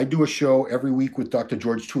questions, I do a show every week with Dr.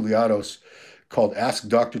 George Touliatos called Ask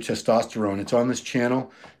Dr. Testosterone. It's on this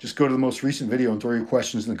channel. Just go to the most recent video and throw your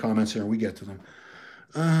questions in the comments here and we get to them.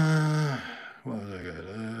 What was I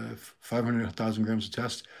got? 500,000 grams of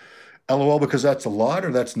test. LOL, because that's a lot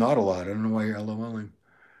or that's not a lot? I don't know why you're LOLing.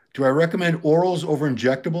 Do I recommend orals over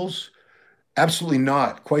injectables? Absolutely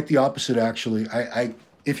not. Quite the opposite, actually.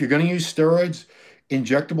 If you're going to use steroids,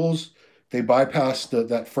 injectables, they bypass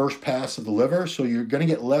that first pass of the liver, so you're going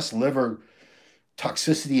to get less liver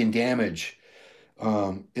toxicity and damage.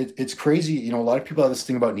 It's crazy. You know, a lot of people have this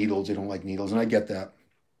thing about needles. They don't like needles, and I get that.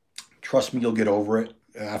 Trust me, you'll get over it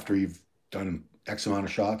after you've done X amount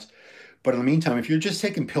of shots. But in the meantime, if you're just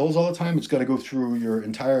taking pills all the time, it's got to go through your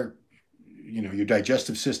entire, you know, your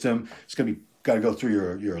digestive system. It's got to go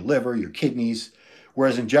through your liver, your kidneys.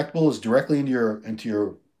 Whereas injectable is directly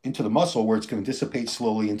into the muscle, where it's going to dissipate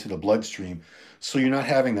slowly into the bloodstream. So you're not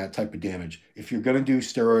having that type of damage. If you're going to do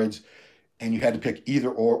steroids and you had to pick either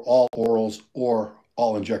or all orals or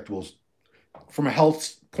all injectables, from a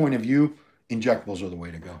health point of view, injectables are the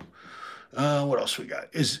way to go. What else we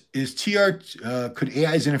got? Could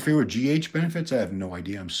AIs interfere with GH benefits? I have no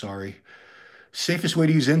idea. I'm sorry. Safest way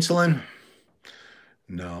to use insulin?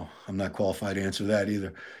 No, I'm not qualified to answer that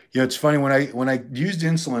either. It's funny when I used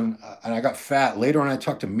insulin and I got fat. Later on, I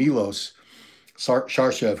talked to Milos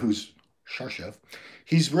Sharshev, who's Sharshev.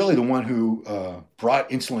 He's really the one who brought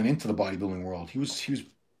insulin into the bodybuilding world. He was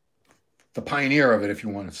the pioneer of it, if you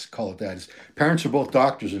want to call it that. His parents are both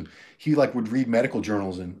doctors, and he like would read medical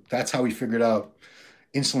journals, and that's how he figured out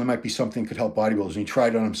insulin might be something that could help bodybuilders. And he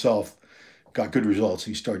tried it on himself, got good results.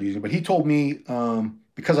 He started using it. But he told me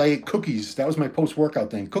because I ate cookies, that was my post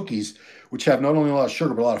workout thing. Cookies, which have not only a lot of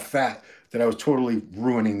sugar but a lot of fat, that I was totally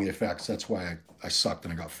ruining the effects. That's why I sucked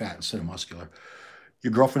and I got fat instead of muscular.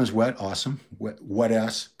 Your girlfriend is wet, awesome. Wet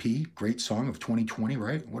ass P, great song of 2020,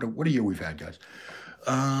 right? What a year we've had, guys.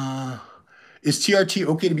 Uh, is TRT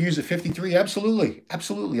okay to be used at 53? Absolutely,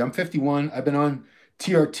 absolutely. I'm 51. I've been on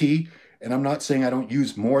TRT, and I'm not saying I don't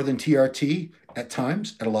use more than TRT at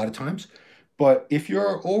times, at a lot of times. But if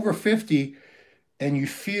you're over 50 and you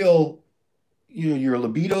feel your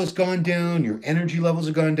libido's gone down, your energy levels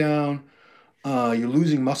have gone down, you're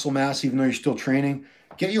losing muscle mass even though you're still training,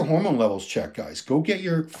 get your hormone levels checked, guys. Go get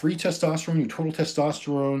your free testosterone, your total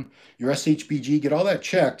testosterone, your SHBG, get all that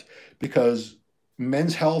checked because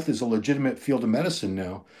men's health is a legitimate field of medicine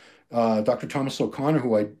now. Dr. Thomas O'Connor,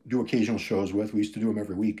 who I do occasional shows with, we used to do them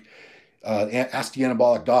every week, Ask the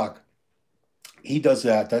Anabolic Doc. He does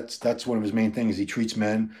that. That's one of his main things. He treats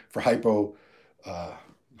men for uh,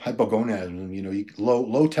 hypogonadism.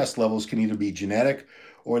 Low test levels can either be genetic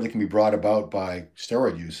or they can be brought about by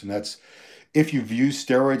steroid use, and that's if you've used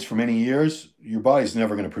steroids for many years, your body's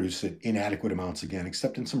never going to produce it inadequate amounts again,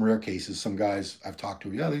 except in some rare cases. Some guys I've talked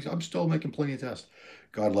to, yeah, I'm still making plenty of tests.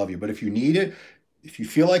 God love you. But if you need it, if you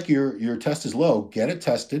feel like your test is low, get it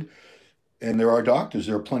tested. And there are doctors.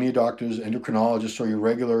 There are plenty of doctors, endocrinologists, or your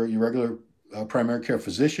regular primary care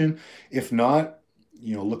physician. If not,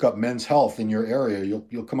 look up Men's Health in your area.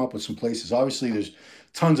 You'll come up with some places. Obviously, there's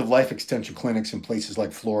tons of life extension clinics in places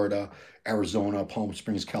like Florida, Arizona, Palm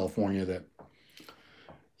Springs, California that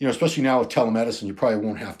especially now with telemedicine, you probably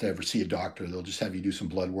won't have to ever see a doctor. They'll just have you do some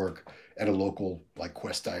blood work at a local, like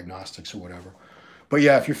Quest Diagnostics or whatever. But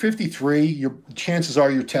yeah, if you're 53, your chances are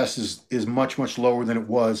your test is much, much lower than it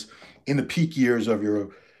was in the peak years of your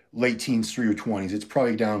late teens through your 20s. It's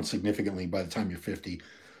probably down significantly by the time you're 50.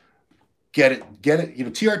 Get it.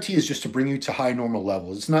 TRT is just to bring you to high normal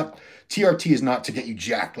levels. TRT is not to get you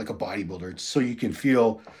jacked like a bodybuilder. It's so you can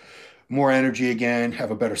feel more energy again,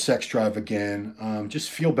 have a better sex drive again, just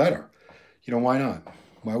feel better. Why not?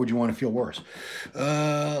 Why would you want to feel worse?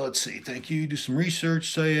 Let's see. Thank you. Do some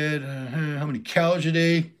research. Sayed how many calories a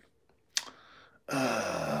day?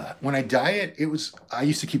 When I diet, I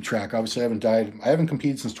used to keep track. Obviously, I haven't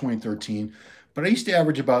competed since 2013, but I used to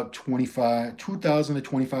average about 2,000 to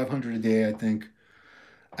 2,500 a day, I think.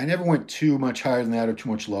 I never went too much higher than that or too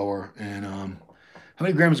much lower. And how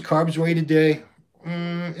many grams of carbs do I eat a day?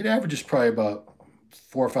 It averages probably about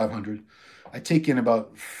 400 or 500. I take in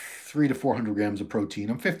about 300 to 400 grams of protein.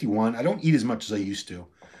 I'm 51. I don't eat as much as I used to.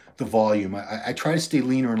 The volume. I try to stay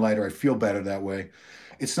leaner and lighter. I feel better that way.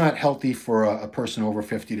 It's not healthy for a person over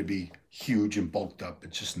 50 to be huge and bulked up.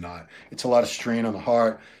 It's just not. It's a lot of strain on the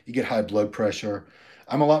heart. You get high blood pressure.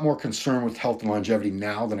 I'm a lot more concerned with health and longevity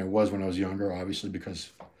now than I was when I was younger, obviously,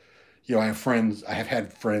 because I have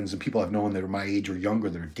had friends and people I've known that are my age or younger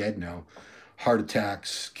that are dead now. Heart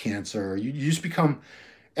attacks, cancer. You just become,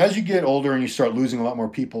 as you get older and you start losing a lot more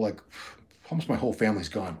people, like almost my whole family's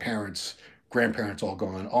gone. Parents, grandparents all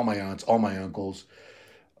gone, all my aunts, all my uncles,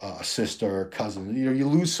 a sister, cousin. You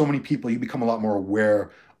lose so many people, you become a lot more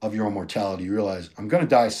aware of your own mortality. You realize, I'm going to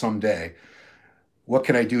die someday. What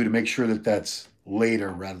can I do to make sure that that's later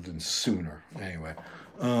rather than sooner? Anyway,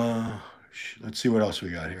 let's see what else we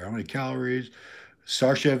got here. How many calories?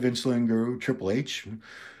 Sarshev, insulin guru, Triple H.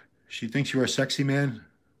 She thinks you are a sexy man.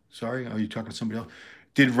 Sorry, are you talking to somebody else?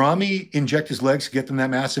 Did Rami inject his legs to get them that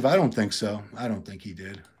massive? I don't think so. I don't think he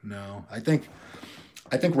did. No, I think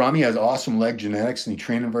Rami has awesome leg genetics and he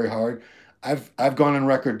trained him very hard. I've gone on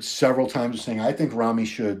record several times saying I think Rami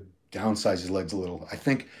should downsize his legs a little. I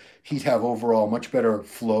think he'd have overall much better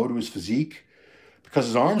flow to his physique because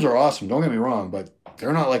his arms are awesome. Don't get me wrong, but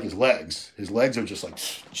they're not like his legs. His legs are just like,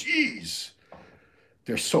 geez,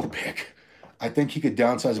 they're so big. I think he could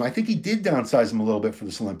downsize him. I think he did downsize him a little bit for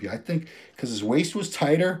this Olympia. I think because his waist was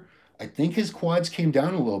tighter. I think his quads came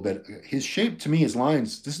down a little bit. His shape, to me, his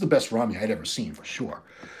lines, this is the best Rami I'd ever seen for sure.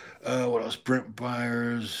 What else? Brent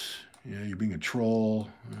Byers. Yeah, you're being a troll.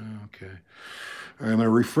 Okay. All right, I'm going to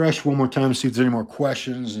refresh one more time to see if there's any more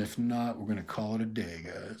questions. If not, we're going to call it a day,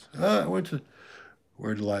 guys. Where did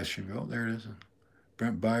the live stream go? There it is.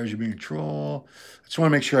 Brent Byers, you're being a troll. I just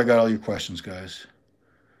want to make sure I got all your questions, guys.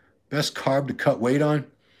 Best carb to cut weight on.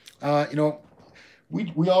 You know,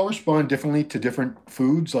 we all respond differently to different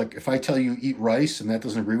foods. Like if I tell you eat rice and that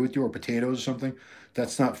doesn't agree with you, or potatoes or something,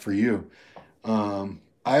 that's not for you. I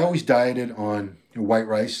always dieted on white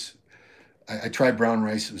rice. I tried brown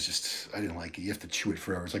rice. It was just, I didn't like it. You have to chew it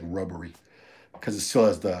forever. It's like rubbery because it still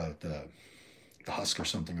has the husk or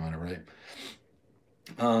something on it,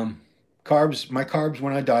 right? Carbs, my carbs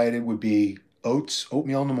when I dieted would be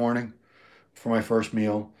oatmeal in the morning for my first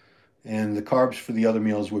meal. And the carbs for the other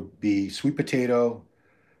meals would be sweet potato,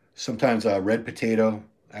 sometimes red potato.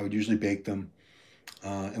 I would usually bake them,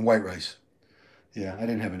 and white rice. Yeah, I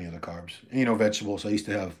didn't have any other carbs. And, vegetables. I used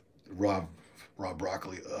to have raw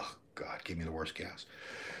broccoli. Ugh, God, gave me the worst gas.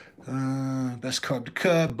 Best carb to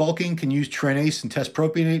cut. Bulking can use Trinase and test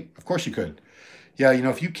propionate. Of course you could. Yeah,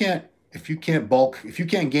 if you can't bulk, if you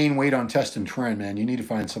can't gain weight on test and trend, man, you need to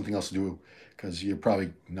find something else to do because you're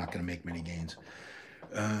probably not going to make many gains.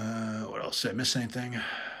 What else? Did I miss anything?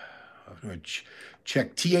 I'm going to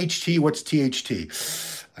check THT. What's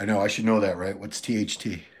THT? I know I should know that, right? What's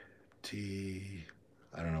THT?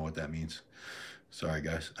 I don't know what that means. Sorry,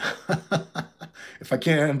 guys. If I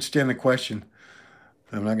can't understand the question,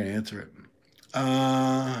 I'm not going to answer it.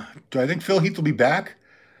 Do I think Phil Heath will be back?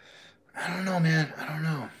 I don't know, man. I don't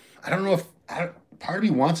know. I don't know if part of me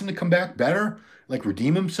wants him to come back better, like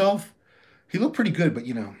redeem himself. He looked pretty good, but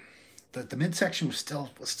the midsection was still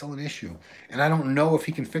an issue, and I don't know if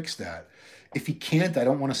he can fix that. If he can't, I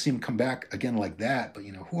don't want to see him come back again like that. But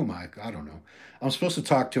who am I? I don't know. I'm supposed to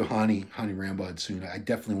talk to Hani Rambod soon. I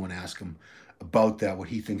definitely want to ask him about that, what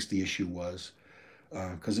he thinks the issue was,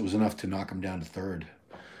 because it was enough to knock him down to third.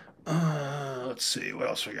 Let's see what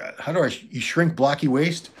else we got. How do you shrink blocky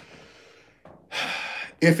waist?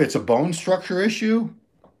 If it's a bone structure issue,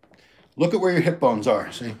 look at where your hip bones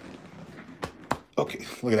are. See? Okay,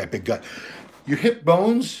 look at that big gut. Your hip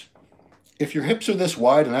bones, if your hips are this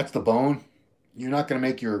wide and that's the bone, you're not going to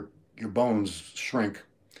make your bones shrink.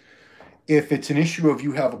 If it's an issue of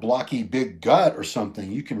you have a blocky big gut or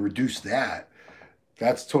something, you can reduce that.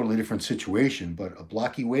 That's a totally different situation. But a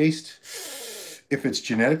blocky waist, if it's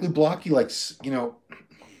genetically blocky, like,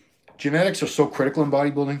 genetics are so critical in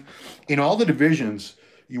bodybuilding. In all the divisions,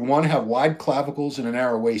 you want to have wide clavicles and a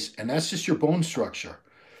narrow waist, and that's just your bone structure.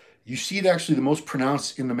 You see it actually the most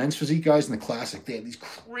pronounced in the men's physique guys in the classic. They have these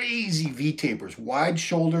crazy V-tapers, wide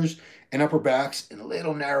shoulders and upper backs, and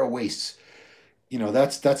little narrow waists.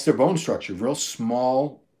 That's their bone structure. Real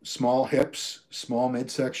small hips, small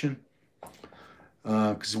midsection.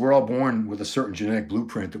 Because we're all born with a certain genetic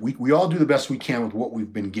blueprint that we all do the best we can with what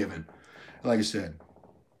we've been given. Like I said,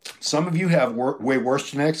 some of you have way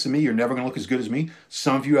worse genetics than me. You're never going to look as good as me.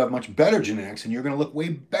 Some of you have much better genetics, and you're going to look way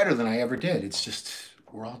better than I ever did. It's just,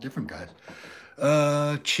 we're all different, guys.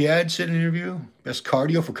 Chad said in an interview, best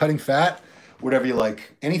cardio for cutting fat, whatever you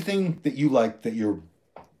like. Anything that you like, that you're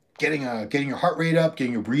getting your heart rate up,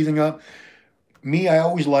 getting your breathing up. Me, I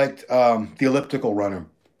always liked the elliptical runner.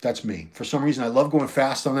 That's me. For some reason, I love going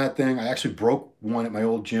fast on that thing. I actually broke one at my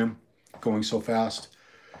old gym, going so fast.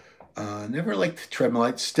 Never liked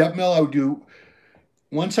treadmill. Step mill, I would do.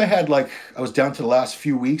 Once I was down to the last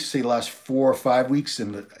few weeks, say the last 4 or 5 weeks,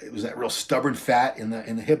 and it was that real stubborn fat in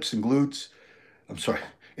the hips and glutes. I'm sorry,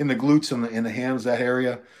 in the glutes and in the hams, that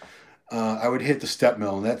area. I would hit the step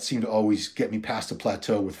mill, and that seemed to always get me past the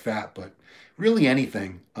plateau with fat. But really,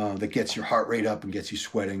 anything that gets your heart rate up and gets you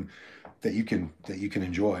sweating, that you can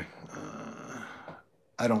enjoy.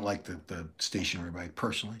 I don't like the stationary bike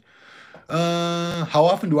personally. How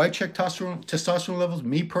often do I check testosterone levels?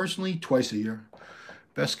 Me personally, twice a year.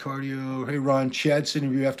 Best cardio. Hey Ron, Chad's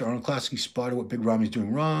interview after Arnold Classic, he spotted what Big Rami's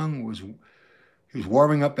doing wrong. He was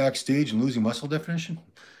warming up backstage and losing muscle definition.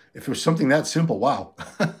 If it was something that simple, wow.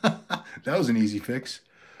 That was an easy fix.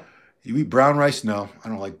 You eat brown rice? No, I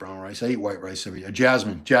don't like brown rice. I eat white rice every day.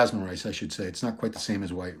 Jasmine rice, I should say. It's not quite the same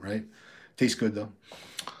as white, right? Tastes good though.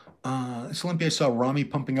 This Olympia, I saw Rami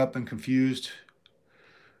pumping up and confused.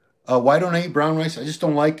 Why don't I eat brown rice? I just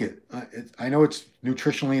don't like it. I know it's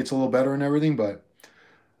nutritionally, it's a little better and everything, but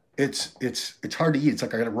it's hard to eat. It's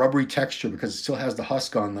like I got a rubbery texture because it still has the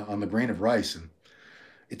husk on the grain of rice, and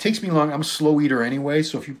it takes me long. I'm a slow eater anyway,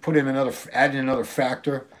 so if you add in another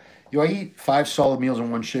factor, I eat 5 solid meals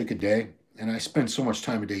and 1 shake a day, and I spend so much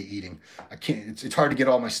time a day eating. I can't. It's hard to get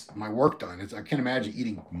all my work done. I can't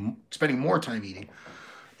imagine spending more time eating.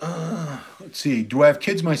 Let's see. Do I have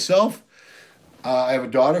kids myself? I have a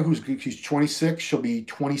daughter she's 26. She'll be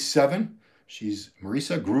 27. She's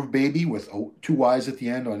Marisa, Groove Baby with 2 Y's at the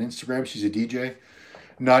end on Instagram. She's a DJ.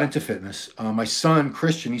 Not into fitness. My son,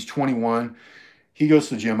 Christian, he's 21. He goes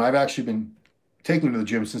to the gym. I've actually been taking him to the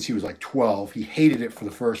gym since he was like 12. He hated it for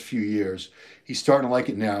the first few years. He's starting to like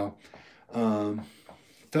it now. Um,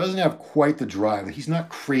 doesn't have quite the drive. He's not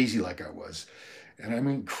crazy like I was. And I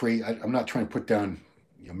mean, crazy. I'm not trying to put down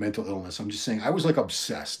mental illness. I'm just saying I was like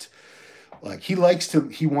obsessed. Like he wants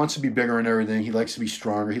to be bigger and everything. He likes to be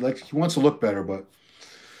stronger. He wants to look better, but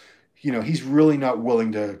he's really not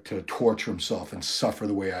willing to torture himself and suffer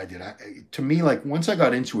the way I did. To me, like once I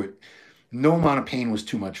got into it, no amount of pain was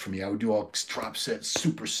too much for me. I would do all drop sets,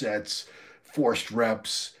 supersets, forced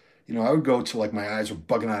reps. I would go to like my eyes were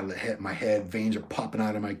bugging out of my head, veins are popping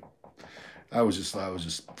out of my. I was just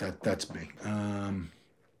that's me.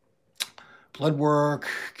 Blood work.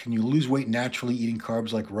 Can you lose weight naturally eating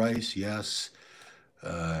carbs like rice? Yes.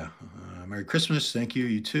 Merry Christmas. Thank you.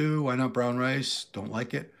 You too. Why not brown rice? Don't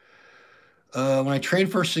like it. When I train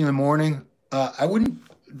first thing in the morning, I wouldn't,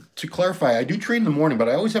 to clarify, I do train in the morning, but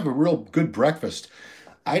I always have a real good breakfast.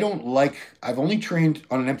 I've only trained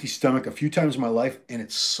on an empty stomach a few times in my life, and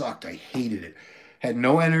it sucked. I hated it. Had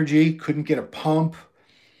no energy, couldn't get a pump.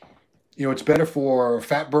 It's better for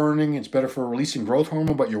fat burning, it's better for releasing growth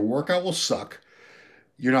hormone, but your workout will suck.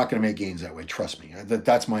 You're not going to make gains that way. Trust me.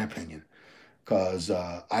 That's my opinion. Because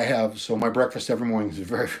so my breakfast every morning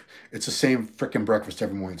it's the same freaking breakfast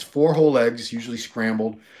every morning. It's 4 whole eggs, usually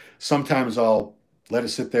scrambled. Sometimes I'll let it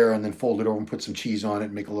sit there and then fold it over and put some cheese on it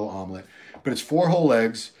and make a little omelet. But it's 4 whole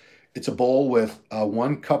eggs. It's a bowl with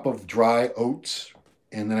 1 cup of dry oats,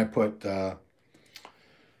 and then I put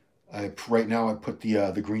right now I put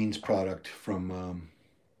the greens product from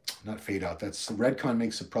not Fade Out. That's Redcon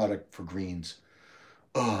makes a product for greens.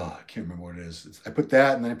 Oh, I can't remember what it is. I put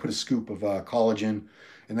that, and then I put a scoop of collagen,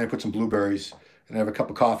 and then I put some blueberries, and I have a cup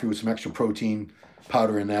of coffee with some extra protein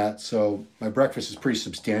powder in that. So my breakfast is pretty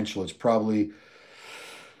substantial. It's probably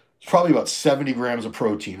about 70 grams of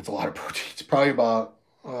protein. It's a lot of protein. It's probably about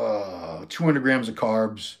 200 grams of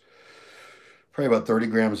carbs, probably about 30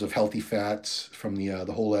 grams of healthy fats from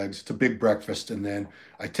the whole eggs. It's a big breakfast, and then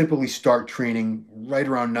I typically start training right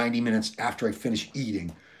around 90 minutes after I finish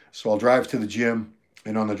eating. So I'll drive to the gym.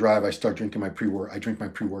 And on the drive, I start drinking I drink my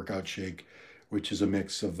pre-workout shake, which is a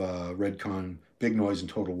mix of Redcon, Big Noise, and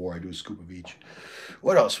Total War. I do a scoop of each.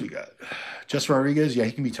 What else we got? Jess Rodriguez, yeah,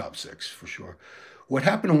 he can be top 6 for sure. What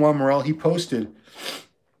happened to Juan Morel? He posted,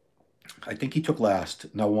 I think he took last.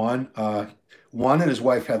 Now, Juan and his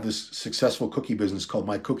wife had this successful cookie business called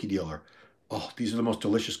My Cookie Dealer. Oh, these are the most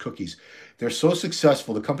delicious cookies. They're so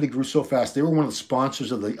successful. The company grew so fast. They were one of the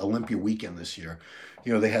sponsors of the Olympia weekend this year.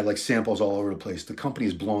 They had like samples all over the place. The company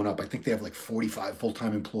is blown up. I think they have like 45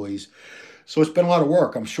 full-time employees. So it's been a lot of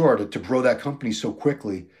work, I'm sure, to grow that company so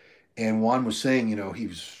quickly. And Juan was saying, he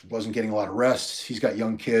wasn't getting a lot of rest. He's got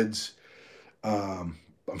young kids. I'm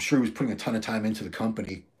sure he was putting a ton of time into the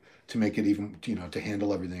company to make it even, to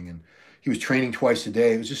handle everything. And he was training twice a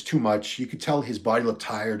day. It was just too much. You could tell his body looked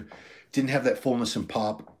tired. Didn't have that fullness and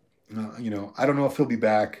pop. I don't know if he'll be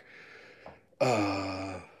back.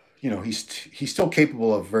 He's still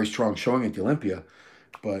capable of very strong showing at the Olympia,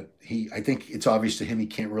 but I think it's obvious to him he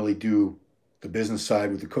can't really do the business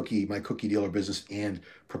side with My Cookie Dealer business and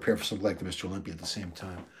prepare for something like the Mr. Olympia at the same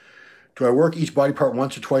time. Do I work each body part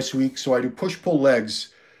once or twice a week? So I do push-pull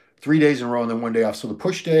legs 3 days in a row and then 1 day off. So the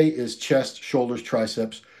push day is chest, shoulders,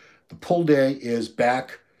 triceps. The pull day is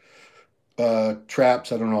back,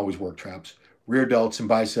 traps. I don't always work traps. Rear delts and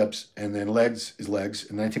biceps, and then legs is legs.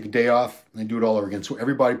 And then I take a day off and I do it all over again. So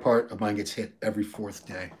every body part of mine gets hit every 4th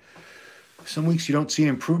day. Some weeks you don't see an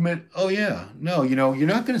improvement. Oh yeah, no, you're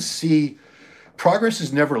not going to see, progress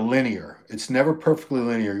is never linear. It's never perfectly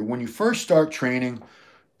linear. When you first start training,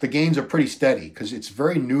 the gains are pretty steady because it's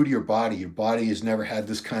very new to your body. Your body has never had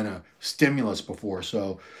this kind of stimulus before.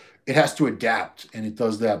 So it has to adapt, and it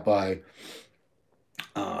does that by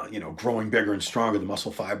growing bigger and stronger. The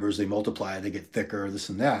muscle fibers, they multiply, they get thicker, this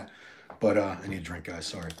and that. But I need a drink, guys,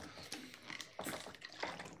 sorry.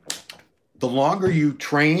 The longer you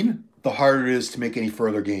train, the harder it is to make any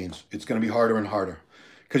further gains. It's going to be harder and harder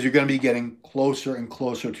because you're going to be getting closer and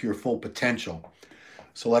closer to your full potential.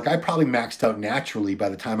 So like I probably maxed out naturally by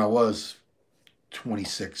the time I was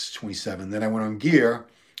 26, 27. Then I went on gear,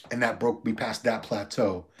 and that broke me past that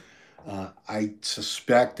plateau. I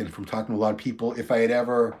suspect, and from talking to a lot of people, if I had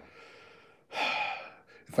ever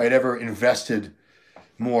invested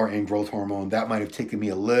more in growth hormone, that might have taken me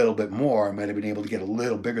a little bit more. I might have been able to get a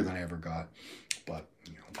little bigger than I ever got. But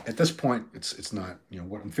at this point, it's not.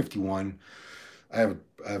 I'm 51. I have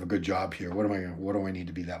a good job here. What do I need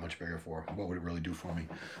to be that much bigger for? What would it really do for me?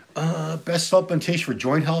 Best supplementation for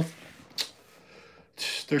joint health.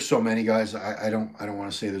 There's so many, guys. I don't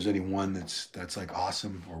want to say there's any one that's like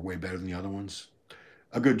awesome or way better than the other ones.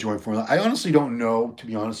 a good joint formula. I honestly don't know, to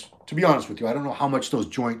be honest. To be honest with you, I don't know how much those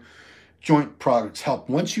joint products help.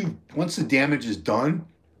 Once the damage is done,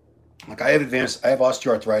 like I have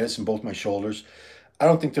osteoarthritis in both my shoulders. I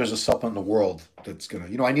don't think there's a supplement in the world that's gonna,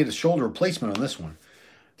 I need a shoulder replacement on this one.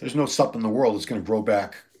 There's no supplement in the world that's gonna grow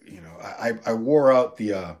back. I wore out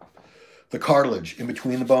the cartilage in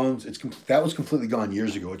between the bones. That was completely gone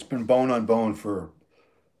years ago. It's been bone on bone for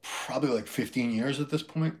probably like 15 years at this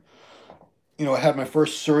point. I had my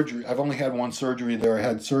first surgery. I've only had one surgery there. I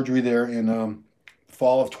had surgery there in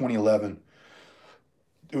fall of 2011.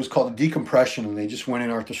 It was called a decompression, and they just went in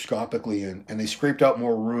arthroscopically and they scraped out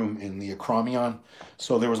more room in the acromion.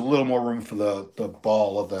 So there was a little more room for the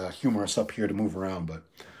ball of the humerus up here to move around, but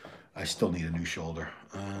I still need a new shoulder.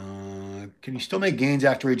 Can you still make gains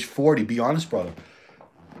after age 40? Be honest, brother.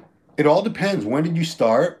 It all depends. When did you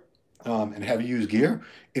start? And have you used gear?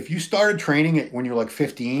 If you started training it when you're like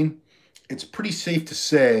 15, it's pretty safe to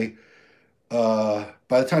say by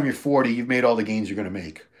the time you're 40, you've made all the gains you're going to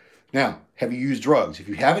make. Now, have you used drugs? If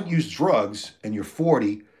you haven't used drugs and you're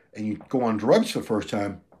 40 and you go on drugs for the first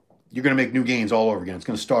time, you're going to make new gains all over again. It's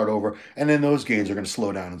going to start over, and then those gains are going to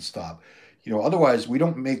slow down and stop. Otherwise, we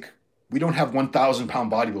don't have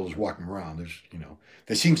 1,000-pound bodybuilders walking around.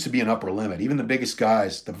 There seems to be an upper limit. Even the biggest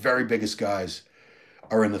guys, the very biggest guys,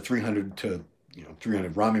 are in the 300 to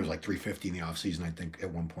 300. Rami was like 350 in the off season, I think, at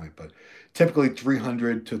one point. But typically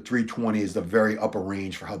 300 to 320 is the very upper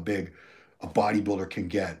range for how big a bodybuilder can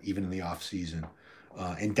get, even in the off season,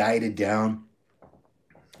 and dieted down.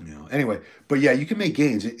 Anyway, but yeah, you can make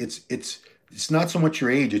gains. It's not so much your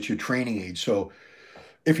age; it's your training age. So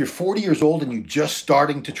if you're 40 years old and you're just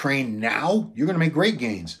starting to train now, you're going to make great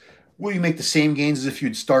gains. Will you make the same gains as if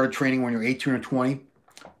you'd started training when you're 18 or 20?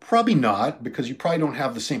 Probably not, because you probably don't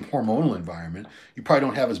have the same hormonal environment. You probably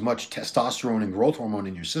don't have as much testosterone and growth hormone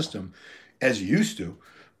in your system as you used to.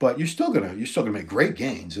 But you're still gonna make great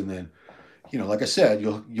gains, and then, like I said,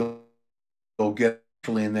 you'll get,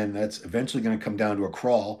 and then that's eventually going to come down to a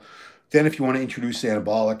crawl. Then, if you want to introduce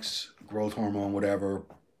anabolics, growth hormone, whatever,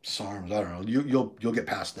 SARMs, I don't know, you'll get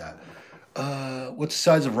past that. What's the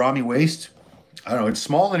size of Rami waist? I don't know. It's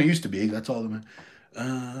smaller than it used to be. That's all.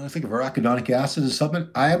 I think of arachidonic acid as something.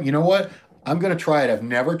 You know what? I'm going to try it. I've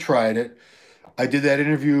never tried it. I did that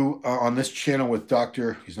interview on this channel with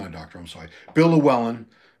he's not a doctor, I'm sorry, Bill Llewellyn,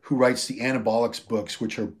 who writes the anabolics books,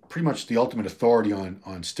 which are pretty much the ultimate authority on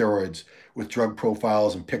steroids, with drug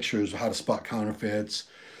profiles and pictures of how to spot counterfeits.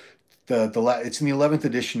 It's in the 11th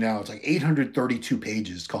edition now. It's like 832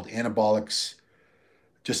 pages. It's called Anabolics,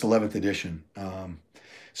 just 11th edition.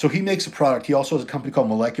 So he makes a product. He also has a company called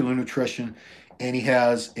Molecular Nutrition, and he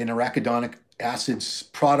has an arachidonic acids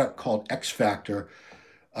product called X Factor.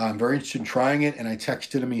 I'm very interested in trying it, and I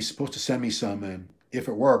texted him. He's supposed to send me some, and if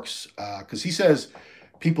it works, because he says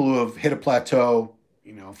people who have hit a plateau,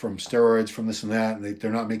 from steroids, from this and that, and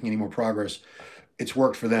they're not making any more progress, it's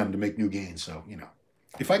worked for them to make new gains. So,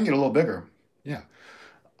 if I can get a little bigger, yeah.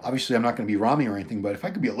 Obviously, I'm not going to be Rami or anything, but if I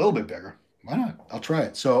could be a little bit bigger, why not? I'll try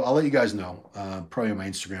it. So I'll let you guys know, probably on my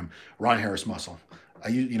Instagram, Ron Harris Muscle.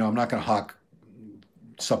 I'm not going to hawk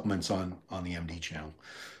supplements on the MD channel.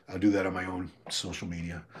 I'll do that on my own social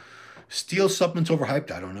media. Steel supplements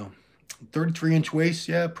overhyped? I don't know. 33-inch waist?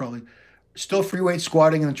 Yeah, probably. Still free weight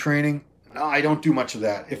squatting in the training? No, I don't do much of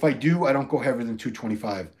that. If I do, I don't go heavier than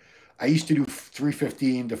 225. I used to do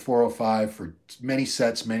 315 to 405 for many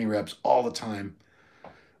sets, many reps, all the time.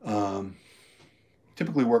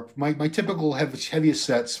 Typically work, my typical heaviest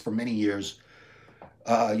sets for many years,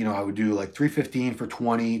 I would do like 315 for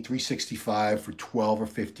 20, 365 for 12 or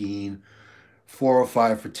 15,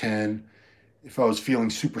 405 for 10. If I was feeling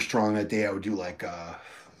super strong that day, I would do like,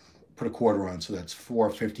 put a quarter on, so that's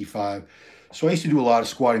 455. So I used to do a lot of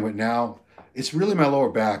squatting, but now it's really my lower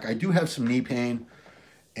back. I do have some knee pain,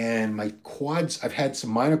 and my quads, I've had some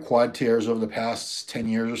minor quad tears over the past 10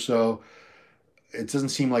 years or so. It doesn't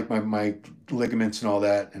seem like my ligaments and all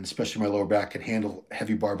that, and especially my lower back, can handle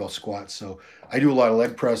heavy barbell squats. So I do a lot of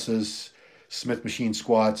leg presses, Smith machine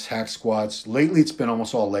squats, hack squats. Lately, it's been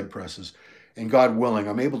almost all leg presses. And God willing,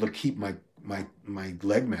 I'm able to keep my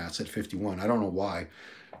leg mass at 51. I don't know why.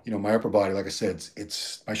 My upper body, like I said,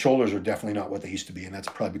 it's my shoulders are definitely not what they used to be, and that's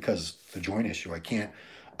probably because of the joint issue. I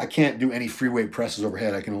can't do any free weight presses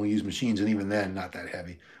overhead. I can only use machines, and even then, not that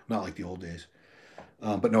heavy, not like the old days.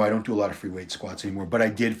 But no, I don't do a lot of free weight squats anymore. But I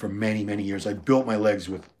did for many, many years. I built my legs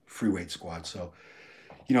with free weight squats. So,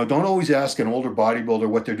 don't always ask an older bodybuilder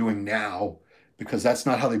what they're doing now, because that's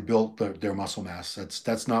not how they built their muscle mass.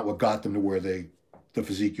 That's not what got them to where the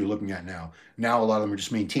physique you're looking at now. Now, a lot of them are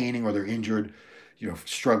just maintaining, or they're injured.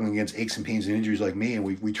 struggling against aches and pains and injuries like me, and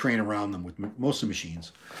we train around them with most of the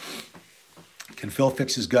machines. Can Phil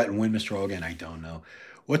fix his gut and win Mr. Hogan? I don't know.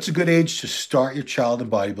 What's a good age to start your child in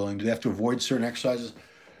bodybuilding? Do they have to avoid certain exercises?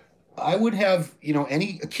 I would have,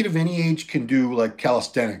 a kid of any age can do like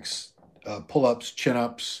calisthenics, pull-ups,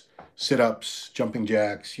 chin-ups, sit-ups, jumping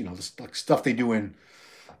jacks, like stuff they do in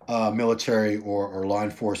military or law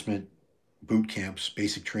enforcement boot camps,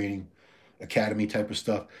 basic training, academy type of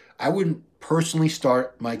stuff. I wouldn't personally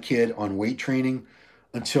start my kid on weight training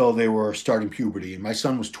until they were starting puberty. And my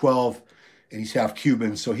son was 12 and he's half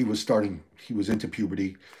Cuban, so he was into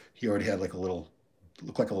puberty. He already had looked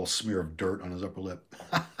like a little smear of dirt on his upper lip.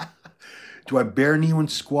 Do I bare knee when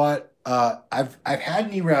squat? I've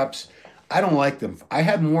had knee wraps. I don't like them. I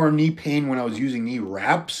had more knee pain when I was using knee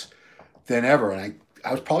wraps than ever. And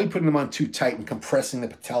I was probably putting them on too tight and compressing the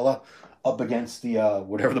patella up against the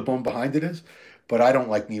whatever the bone behind it is. But I don't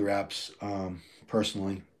like knee wraps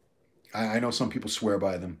personally. I know some people swear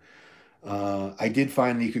by them. I did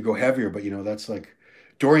find that you could go heavier, but that's like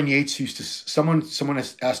Dorian Yates used to. Someone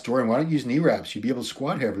asked Dorian, "Why don't you use knee wraps? You'd be able to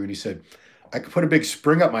squat heavier." And he said, "I could put a big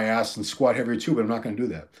spring up my ass and squat heavier too, but I'm not going to do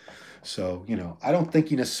that." So I don't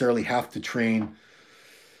think you necessarily have to train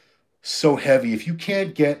so heavy if you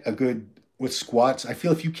can't get a good with squats. I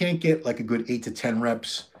feel if you can't get like a good 8 to 10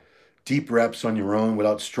 reps, deep reps on your own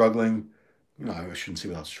without struggling. I shouldn't say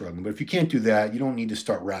without struggling, but if you can't do that, you don't need to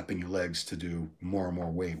start wrapping your legs to do more and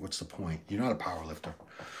more weight. What's the point? You're not a power lifter.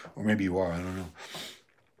 Or maybe you are, I don't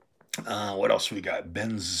know. What else we got?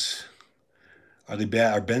 Benz. Are they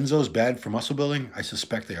bad? Are benzos bad for muscle building? I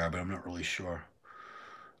suspect they are, but I'm not really sure.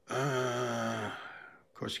 Of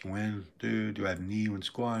course you can win. Do I have knee when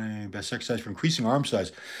squatting? Best exercise for increasing arm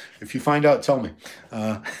size. If you find out, tell me.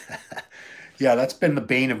 Yeah, that's been the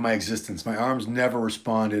bane of my existence. My arms never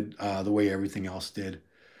responded the way everything else did.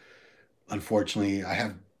 Unfortunately, I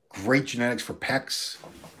have great genetics for pecs.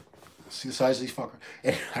 See the size of these fuckers?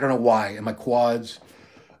 And I don't know why. And my quads,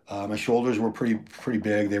 my shoulders were pretty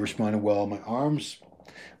big. They responded well. My arms,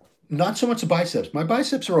 not so much the biceps. My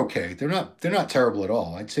biceps are okay. They're not terrible at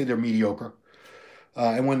all. I'd say they're mediocre.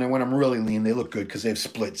 And when I'm really lean, they look good because they have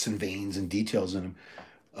splits and veins and details in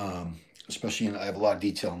them. Especially I have a lot of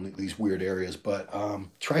detail in these weird areas, but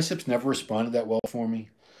triceps never responded that well for me.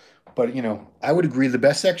 But I would agree the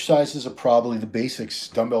best exercises are probably the basics: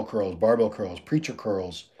 dumbbell curls, barbell curls, preacher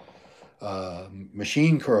curls,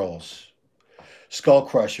 machine curls, skull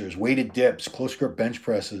crushers, weighted dips, close grip bench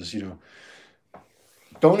presses.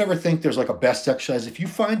 Don't ever think there's like a best exercise. If you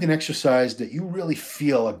find an exercise that you really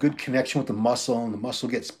feel a good connection with the muscle and the muscle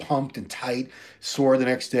gets pumped and tight, sore the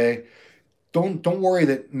next day, don't worry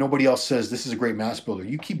that nobody else says this is a great mass builder.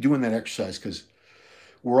 You keep doing that exercise because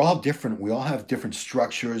we're all different. We all have different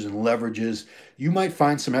structures and leverages. You might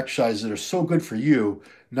find some exercises that are so good for you,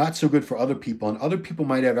 not so good for other people. And other people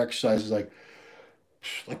might have exercises like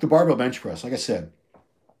the barbell bench press. Like I said,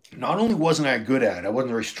 not only wasn't I good at it, I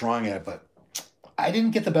wasn't very strong at it, but I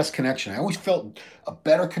didn't get the best connection. I always felt a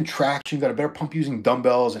better contraction, got a better pump using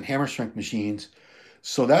dumbbells and hammer strength machines.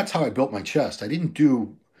 So that's how I built my chest. I didn't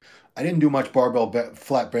do much barbell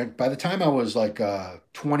flat bench. By the time I was like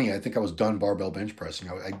 20, I think I was done barbell bench pressing.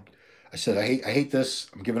 I said, I hate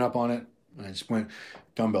this. I'm giving up on it. And I just went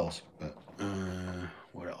dumbbells. But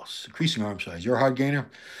what else? Increasing arm size. You're a hard gainer?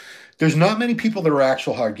 There's not many people that are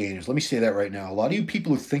actual hard gainers. Let me say that right now. A lot of you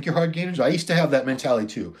people who think you're hard gainers, I used to have that mentality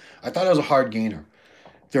too. I thought I was a hard gainer.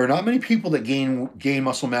 There are not many people that gain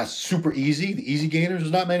muscle mass super easy. The easy gainers,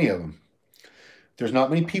 there's not many of them. There's not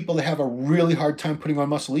many people that have a really hard time putting on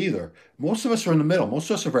muscle either. Most of us are in the middle. Most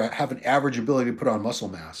of us have an average ability to put on muscle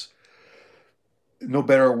mass. No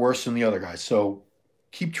better or worse than the other guys. So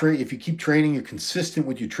if you keep training, you're consistent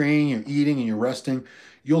with your training, your eating, and your resting,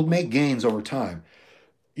 you'll make gains over time.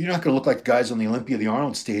 You're not going to look like the guys on the Olympia, the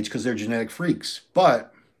Arnold stage because they're genetic freaks.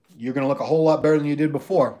 But you're going to look a whole lot better than you did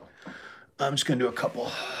before. I'm just going to do a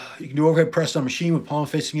couple. You can do overhead press on machine with palm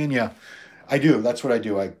facing in. Yeah, I do. That's what I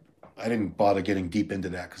do. I didn't bother getting deep into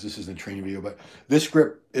that because this isn't a training video, but this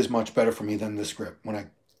grip is much better for me than this grip. When I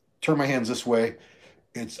turn my hands this way,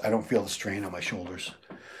 I don't feel the strain on my shoulders.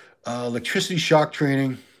 Electricity shock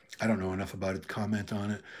training. I don't know enough about it to comment on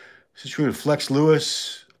it. Is it true to Flex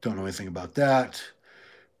Lewis? Don't know anything about that.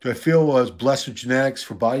 Do I feel I was blessed with genetics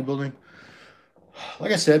for bodybuilding?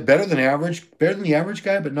 Like I said, better than the average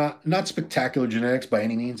guy, but not spectacular genetics by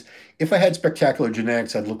any means. If I had spectacular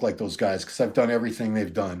genetics, I'd look like those guys because I've done everything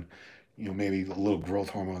they've done. Maybe a little growth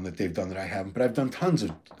hormone that they've done that I haven't, but I've done tons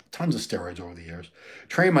of steroids over the years.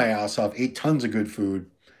 Trained my ass off, ate tons of good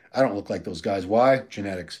food. I don't look like those guys. Why?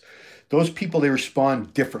 Genetics. Those people, they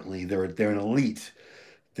respond differently. They're an elite.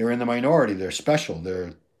 they're in the minority. They're special.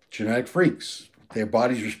 They're genetic freaks. Their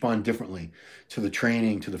bodies respond differently to the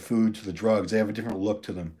training, to the food, to the drugs. They have a different look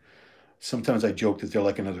to them. Sometimes I joke that they're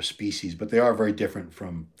like another species, but they are very different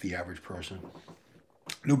from the average person.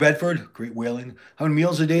 New Bedford, great whaling. How many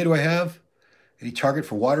meals a day do I have? Any target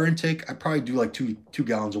for water intake? I probably do like two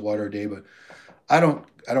gallons of water a day, but I don't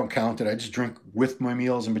count it. I just drink with my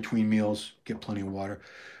meals and between meals. Get plenty of water.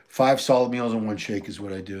 5 solid meals and 1 shake is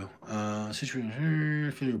what I do.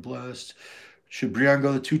 Situation, feel you're blessed. Should Breon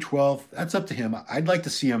go to 212? That's up to him. I'd like to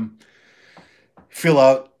see him fill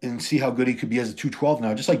out and see how good he could be as a 212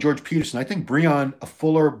 now. Just like George Peterson, I think Breon, a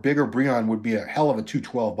fuller, bigger Breon would be a hell of a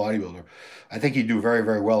 212 bodybuilder. I think he'd do very,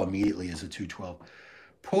 very well immediately as a 212.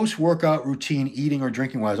 Post-workout routine, eating or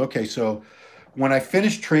drinking wise. Okay, so when I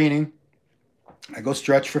finish training, I go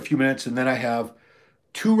stretch for a few minutes, and then I have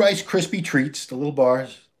 2 Rice Krispie treats, the little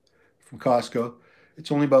bars from Costco.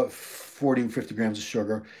 It's only about 40, 50 grams of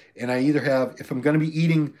sugar. And I either have, if I'm going to be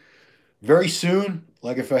eating very soon,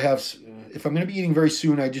 like if I'm going to be eating very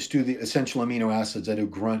soon, I just do the essential amino acids. I do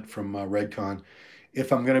Grunt from Redcon.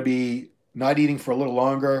 If I'm going to be not eating for a little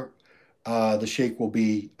longer, the shake will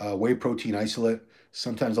be whey protein isolate.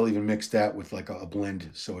 Sometimes I'll even mix that with like a blend.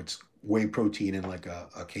 So it's whey protein and like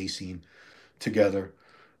a casein together.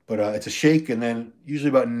 But it's a shake, and then usually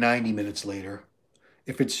about 90 minutes later,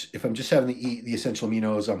 if I'm just having to eat the essential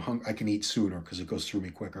aminos, I can eat sooner because it goes through me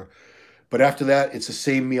quicker. But after that, it's the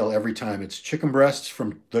same meal every time. It's chicken breasts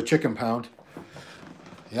from the Chicken Pound.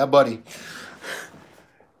 Yeah, buddy.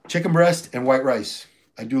 Chicken breast and white rice.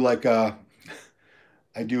 I do about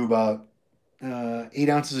 8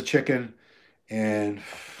 ounces of chicken and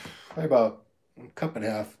probably about a cup and a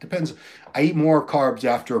half. Depends. I eat more carbs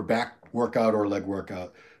after a back workout or leg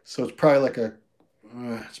workout, so it's probably like a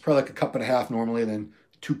cup and a half normally, then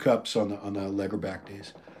 2 cups on the leg or back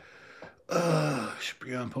days. Should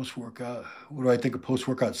be on post workout. What do I think of post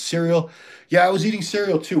workout cereal? Yeah, I was eating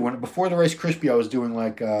cereal too. Before the Rice Krispie, I was doing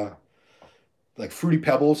like Fruity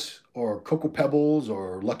Pebbles or Cocoa Pebbles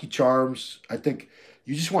or Lucky Charms. I think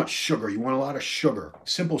you just want sugar. You want a lot of sugar,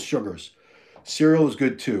 simple sugars. Cereal is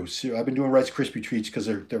good too. I've been doing Rice Krispie treats because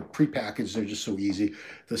they're prepackaged. They're just so easy.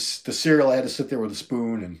 The cereal, I had to sit there with a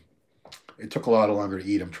spoon, and it took a lot longer to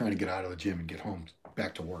eat. I'm trying to get out of the gym and get home,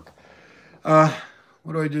 back to work.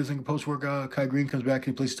 What do I do? Think post-workout, Kai Green comes back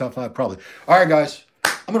and he plays top 5? Probably. All right, guys.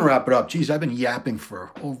 I'm going to wrap it up. Geez, I've been yapping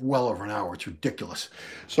for well over an hour. It's ridiculous.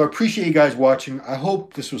 So I appreciate you guys watching. I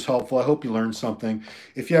hope this was helpful. I hope you learned something.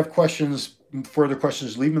 If you have questions, further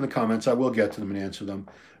questions, leave them in the comments. I will get to them and answer them.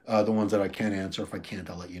 The ones that I can answer. If I can't,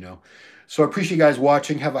 I'll let you know. So I appreciate you guys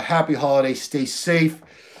watching. Have a happy holiday. Stay safe.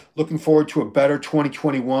 Looking forward to a better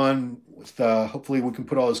 2021. With hopefully we can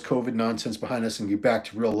put all this COVID nonsense behind us and get back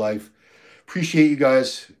to real life. Appreciate you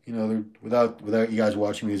guys. You know, without you guys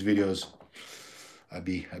watching these videos, I'd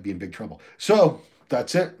be in big trouble. So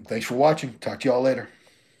that's it. Thanks for watching. Talk to y'all later.